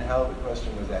based on how the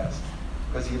question was asked,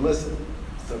 because he listened.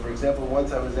 So, for example,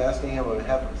 once I was asking him on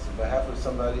behalf of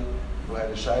somebody who had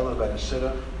a shiloh about a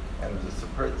shidduch, and it was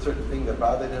a certain thing that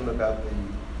bothered him about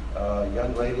the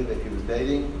young lady that he was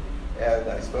dating, and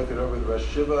I spoke it over with Rosh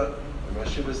Yeshiva, and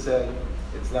Rosh Yeshiva said,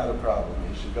 it's not a problem,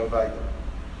 you should go weiter.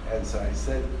 And so I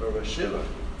said, for Rosh Yeshiva,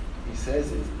 he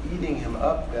says it's eating him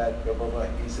up that,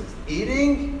 he says,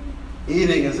 eating?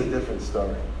 Eating is a different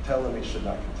story. Tell him he should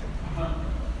not continue.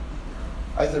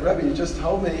 I said, Rebbe, you just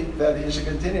told me that he should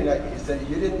continue. He said,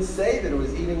 you didn't say that it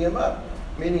was eating him up,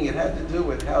 meaning it had to do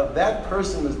with how that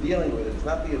person was dealing with it. It's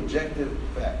not the objective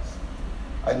facts.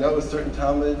 I know a certain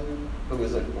Talmud who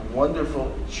was a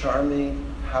wonderful, charming,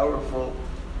 powerful,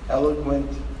 eloquent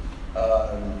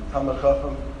Talmud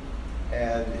Chacham,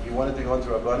 and he wanted to go into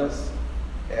Rabbanis,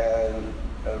 and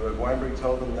Rabbi Weinberg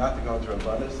told him not to go into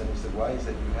Rabbanis, and he said, why? He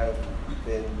said, you have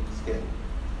thin skin.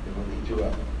 It will eat you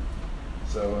up.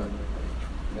 So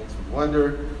it makes me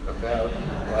wonder about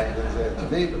why he didn't say it to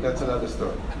me, but that's another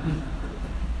story.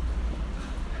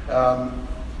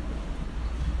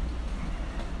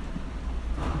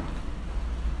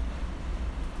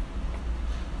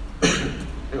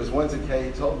 There was once a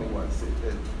case, he told me once,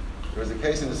 that there was a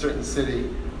case in a certain city.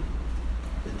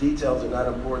 The details are not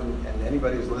important, and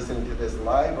anybody who's listening to this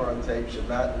live or on tape should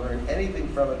not learn anything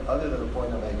from it other than the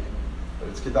point I'm making. But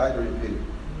it's kedai to repeat it.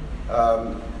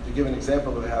 To give an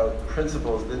example of how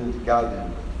principles didn't guide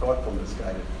him, thoughtfulness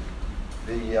guided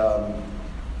him.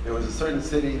 There was a certain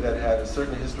city that had a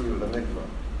certain history with a mikvah,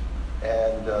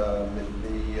 and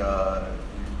the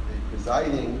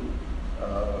presiding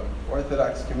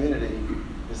Orthodox community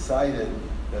decided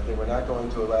that they were not going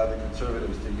to allow the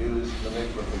conservatives to use the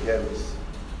mikvah for gerus.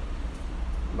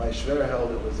 My shver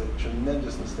held it was a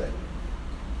tremendous mistake.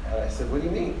 And I said, what do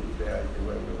you mean?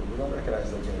 We don't recognize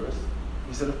the gerus.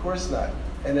 He said, of course not.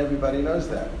 And everybody knows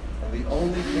that. And the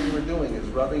only thing we're doing is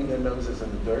rubbing their noses in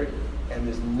the dirt, and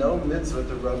there's no mitzvah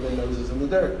to rub their noses in the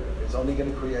dirt. It's only going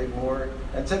to create more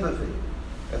antipathy.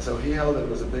 And so he held it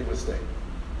was a big mistake.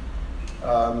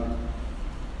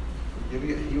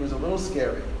 He was a little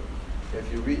scary. If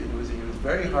you read, he was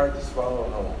very hard to swallow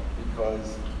whole,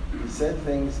 because he said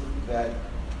things that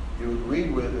you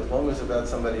agreed with as long as it's about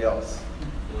somebody else.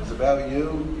 It was about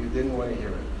you, you didn't want to hear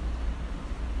it.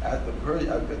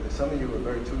 Some of you were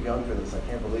very too young for this, I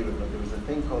can't believe it, but there was a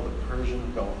thing called the Persian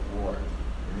Gulf War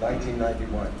in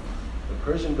 1991. The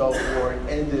Persian Gulf War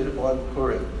ended on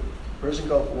Purim. The Persian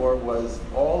Gulf War was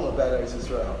all about Eretz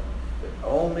Yisrael. The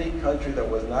only country that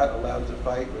was not allowed to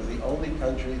fight was the only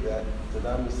country that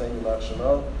Saddam Hussein Yimach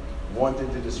Shemo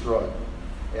wanted to destroy.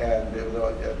 And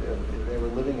they were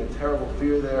living in terrible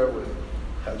fear there with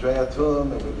Chadrei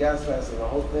Atum and with gas masks and the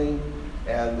whole thing.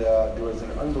 And there was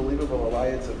an unbelievable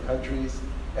alliance of countries.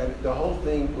 And the whole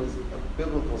thing was a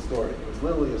biblical story. It was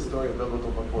literally a story of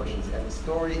biblical proportions. And the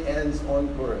story ends on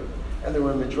Purim. And there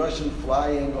were midrashim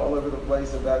flying all over the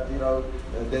place about, in the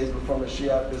days before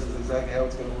Mashiach, this is exactly how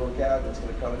it's going to work out. It's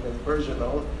going to come against Persia.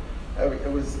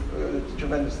 It was a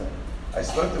tremendous thing. I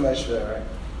spoke to Meshver,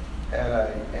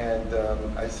 and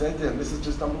I said to him, this is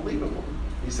just unbelievable.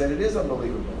 He said, it is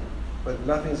unbelievable, but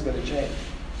nothing's going to change.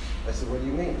 I said, what do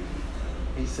you mean?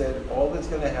 He said, all that's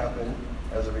going to happen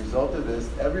as a result of this,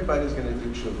 everybody's going to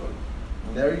do tshuva.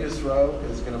 Ner Yisrael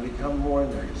is going to become more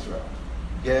Ner Yisrael.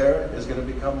 Ger is going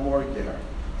to become more Ger.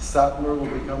 Satmar will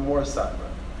become more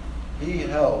Satmar. He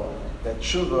held that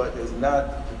tshuva is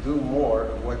not to do more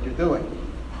of what you're doing.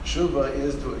 Tshuva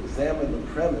is to examine the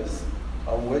premise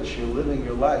on which you're living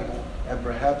your life and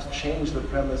perhaps change the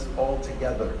premise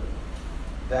altogether.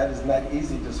 That is not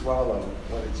easy to swallow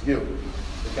when it's you.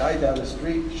 The guy down the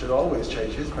street should always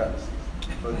change his premises,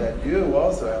 but that you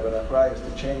also have an achrayus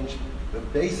to change the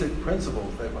basic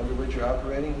principles that under which you're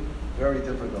operating, very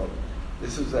difficult.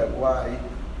 This is why,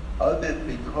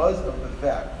 because of the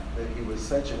fact that he was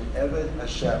such an Eved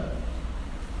Hashem,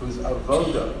 whose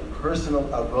avoda, personal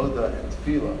avoda and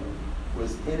tefillah,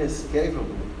 was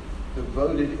inescapably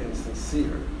devoted and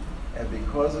sincere, and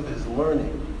because of his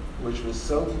learning, which was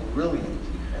so brilliant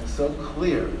and so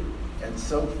clear and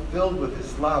so filled with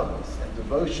Islavos and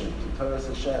devotion to Torah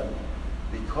Hashem,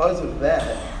 because of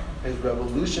that, his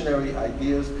revolutionary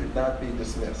ideas could not be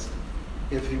dismissed.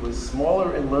 If he was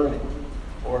smaller in learning,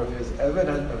 or if his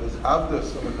evidence of his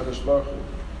avdus of the Kadosh Baruch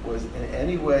Hu was in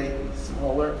any way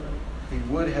smaller, he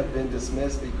would have been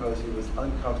dismissed because he was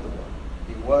uncomfortable.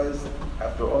 He was,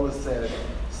 after all is said,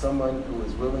 someone who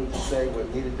was willing to say what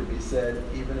needed to be said,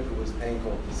 even if it was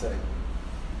painful to say.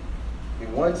 He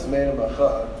once made a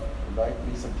macha, there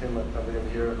might be some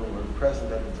Talmidim here who were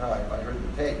present at the time. I heard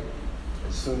the tape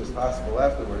as soon as possible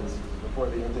afterwards, before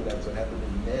the internet, so it had to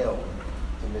be mailed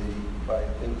to me by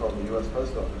a thing called the U.S.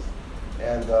 Post Office.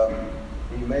 And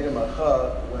he made a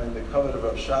macha when the covet of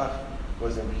Rav Shach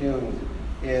was impugned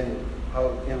in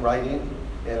writing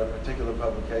in a particular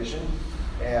publication.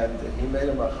 And he made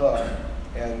a macha,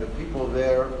 and the people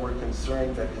there were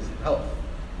concerned that his health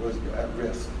was at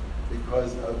risk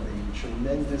because of the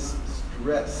tremendous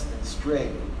stress and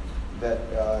strain that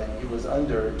he was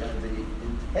under, and the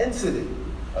intensity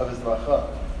of his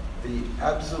macha, the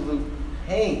absolute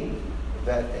pain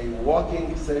that a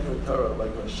walking Sefer Torah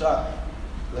like Rashach,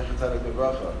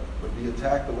 would be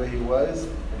attacked the way he was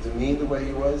and demeaned the way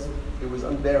he was. It was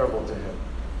unbearable to him.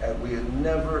 And we had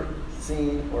never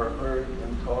seen or heard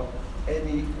him talk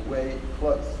any way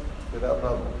close, without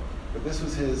level. But this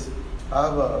was his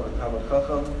Ava of a Talmid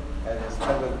Chacham and his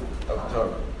Kavod of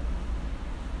Torah.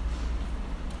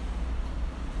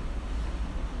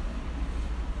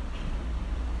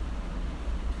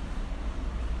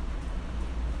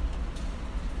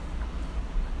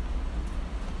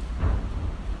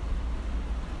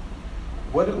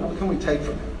 What can we take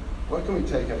from him? What can we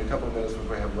take in a couple of minutes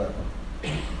before we have left?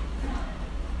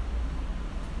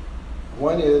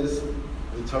 One is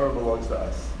the Torah belongs to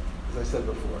us. As I said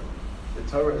before, the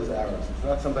Torah is ours. It's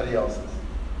not somebody else's.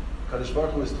 Kadosh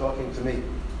Baruch Hu is talking to me.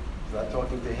 He's not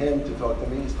talking to him to talk to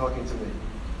me. He's talking to me,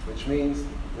 which means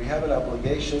we have an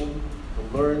obligation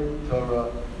to learn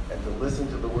Torah and to listen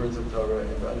to the words of Torah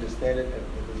and to understand it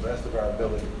to the best of our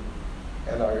ability.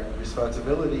 And our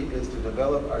responsibility is to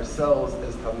develop ourselves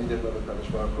as Talmidim of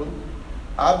Kadosh Baruch Hu,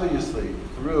 obviously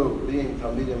through being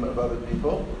Talmidim of other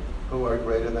people who are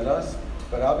greater than us,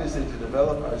 but obviously to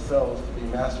develop ourselves to be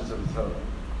masters of the Torah.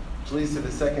 Which leads to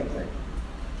the second thing.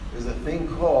 There's a thing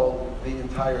called the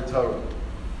entire Torah.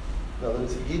 In other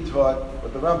words, he taught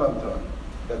what the Rambam taught,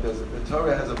 that the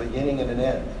Torah has a beginning and an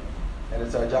end, and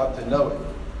it's our job to know it.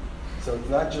 So it's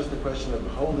not just a question of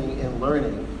holding in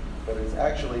learning, but it's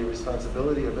actually a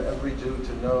responsibility of every Jew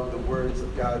to know the words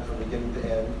of God from beginning to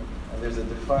end. And there's a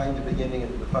defined beginning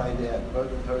and a defined end,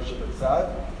 both in Torah Shabbat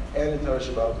and in Torah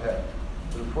Shebaal Peh.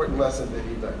 It's an important lesson that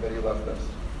he left us.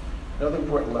 Another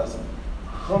important lesson.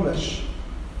 Chumash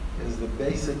is the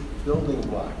basic building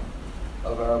block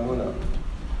of our Amunah.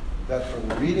 That from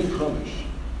reading Chumash,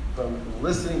 from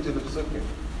listening to the Psukim,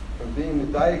 from being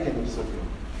medayik in the Psukim,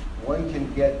 one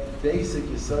can get basic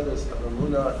yisodos of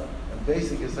Amunah and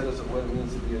basic yisodos of what it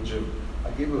means to be a Jew.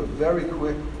 I'll give you a very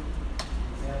quick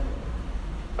example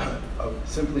of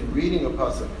simply reading a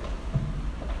pasuk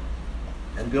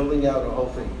and building out a whole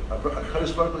thing.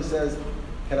 Kadosh Baruch Hu says,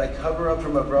 can I cover up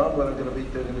from Abraham what they're going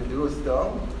to do is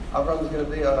stone? Abraham is going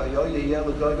to be it's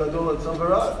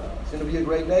going to be a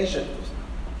great nation.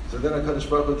 So then HaKadosh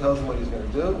Baruch Hu tells him what he's going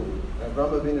to do. And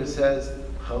Abraham Avinu says,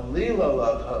 Abraham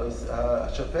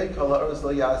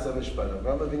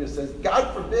Avinu says,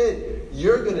 God forbid,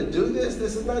 you're going to do this?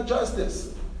 This is not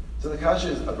justice. So the kasha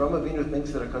is, Abraham Avinu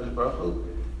thinks that HaKadosh Baruch Hu,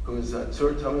 who is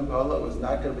Tzur Tamim Pala, was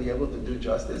not going to be able to do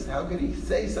justice. How could he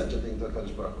say such a thing to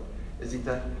HaKadosh Baruch Hu?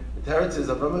 The Teretz says,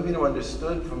 Abraham Avinu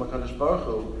understood from HaKadosh Baruch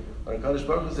Hu, when HaKadosh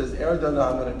Baruch Hu says, Erdana,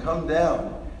 I'm going to come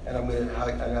down, and I'm going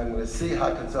to see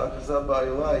HaKatzah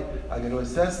Ba'ilai, I'm going to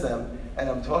assess them, and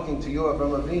I'm talking to you,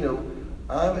 Abraham Avinu,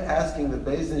 I'm asking the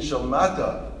Beis Din Shel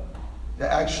Mata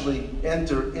to actually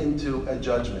enter into a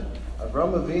judgment.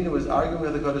 Abraham Avinu is arguing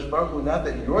with the Kadosh Baruch Hu, not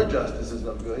that your justice is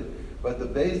not good, but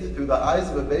through the eyes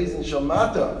of a Beis Din Shel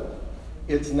Mata,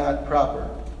 it's not proper.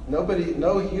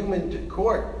 No human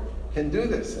court can do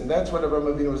this, and that's what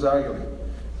Abraham Avinu was arguing.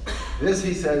 This,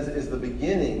 he says, is the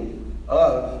beginning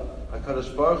of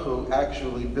HaKadosh Baruch Hu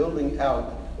actually building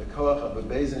out the koach of a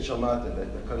Beis Din Shel Mata,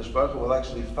 that the Kadosh Baruch Hu will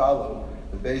actually follow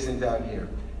the Beis Din down here.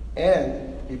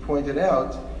 And he pointed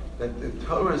out that the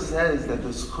Torah says that the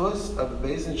schus of the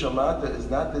Beis Din Shel Mata is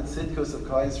not the tzidkus of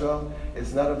Klal Yisrael,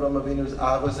 it's not Avraham Avinu's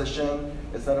Avos Hashem,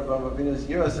 it's not Avraham Avinu's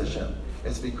Yiras Hashem.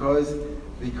 It's because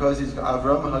he's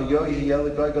Avram Hayo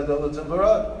Yehiyel Gadol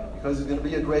Tzimbarad, because he's going to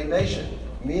be a great nation.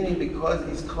 Meaning because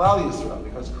he's Klal Yisrael,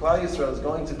 because Klal Yisrael is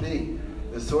going to be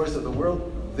the source of the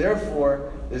world.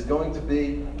 Therefore, there's going to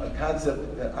be a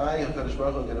concept that I, HaKadosh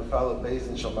Baruch Hu, am going to follow Beis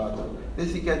Din Shel Mata.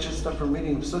 This he gets his stuff from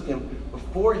reading Psukim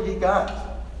before he got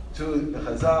to the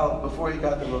Chazal, before he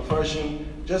got the Mefarshim,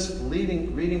 just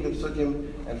reading the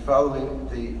Psukim and following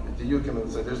the Yukim.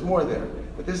 So there's more there.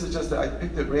 But this is just, I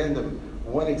picked at random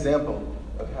one example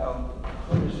of how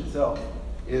Chumash itself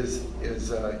he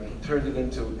turned it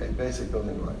into a basic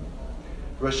building block.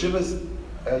 Rosh Shiva's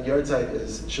Yahrzeit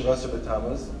is Shavasar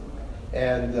B'Tammuz,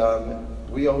 and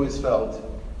we always felt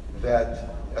that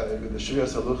the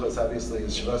Shviras Haluchos obviously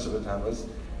is Shavasar B'Tammuz,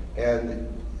 and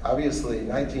obviously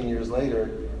 19 years later,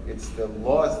 it's the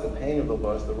loss, the pain of the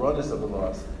loss, the rawness of the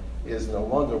loss is no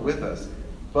longer with us.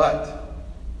 But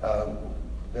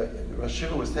Rosh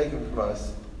Shiva was taken from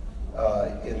us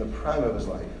in the prime of his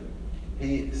life.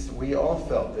 We all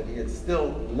felt that he had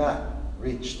still not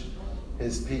reached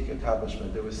his peak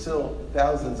accomplishment. There was still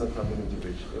thousands of Talmidim to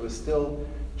reach. There was still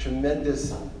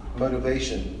tremendous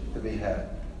motivation to be had.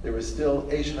 There was still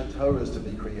Eish HaTorahs to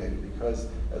be created, because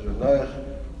as Rav Noach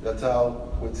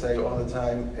Zatzal would say all the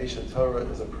time, Eish HaTorah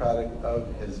is a product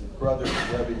of his brother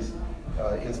Rebbe's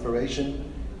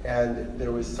inspiration, and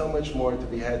there was so much more to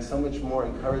be had, so much more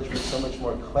encouragement, so much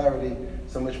more clarity,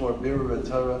 so much more birur and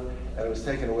Torah, and it was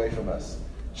taken away from us.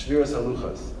 Shviras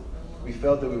Haluchos. we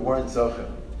felt that we weren't zocheh,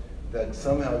 that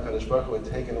somehow Kadosh Baruch Hu had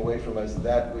taken away from us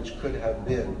that which could have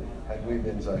been had we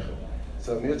been zocheh.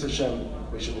 So Mirz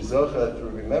Hashem, we should be zocheh through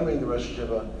remembering the Rosh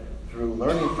Hashiva, through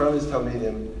learning from his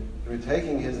Talmidim, through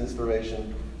taking his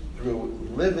inspiration, through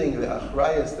living the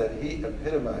achrayas that he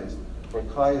epitomized for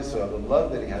Klal Yisrael, the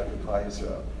love that he had for Klal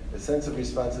Yisrael, the sense of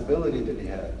responsibility that he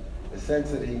had, the sense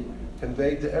that he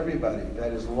conveyed to everybody,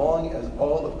 that as long as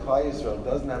all of Klal Yisrael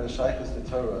doesn't have a shaykhus to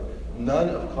Torah, none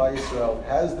of Klal Yisrael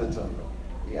has the Torah.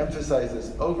 He emphasized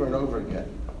this over and over again.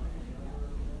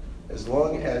 As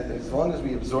long as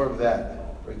we absorb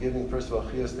that, we're giving first of all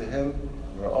chiyas to him,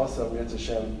 we're also Mirz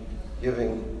Hashem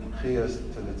giving chiyas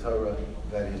to the Torah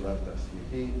that he left us.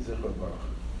 Yehi Zichron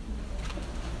Baruch.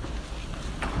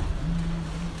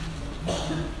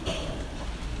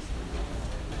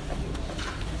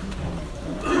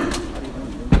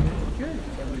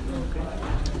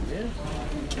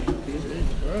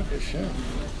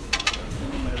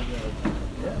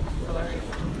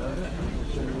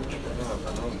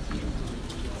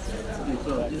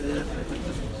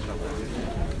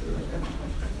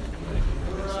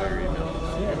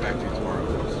 Back to tomorrow.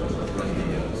 Run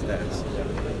the stats.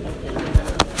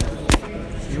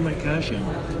 You're my kasha.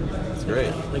 It's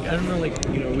great. Like, I don't know, like,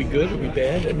 are we good? Are we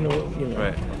bad? I don't know,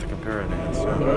 Right. To compare it against.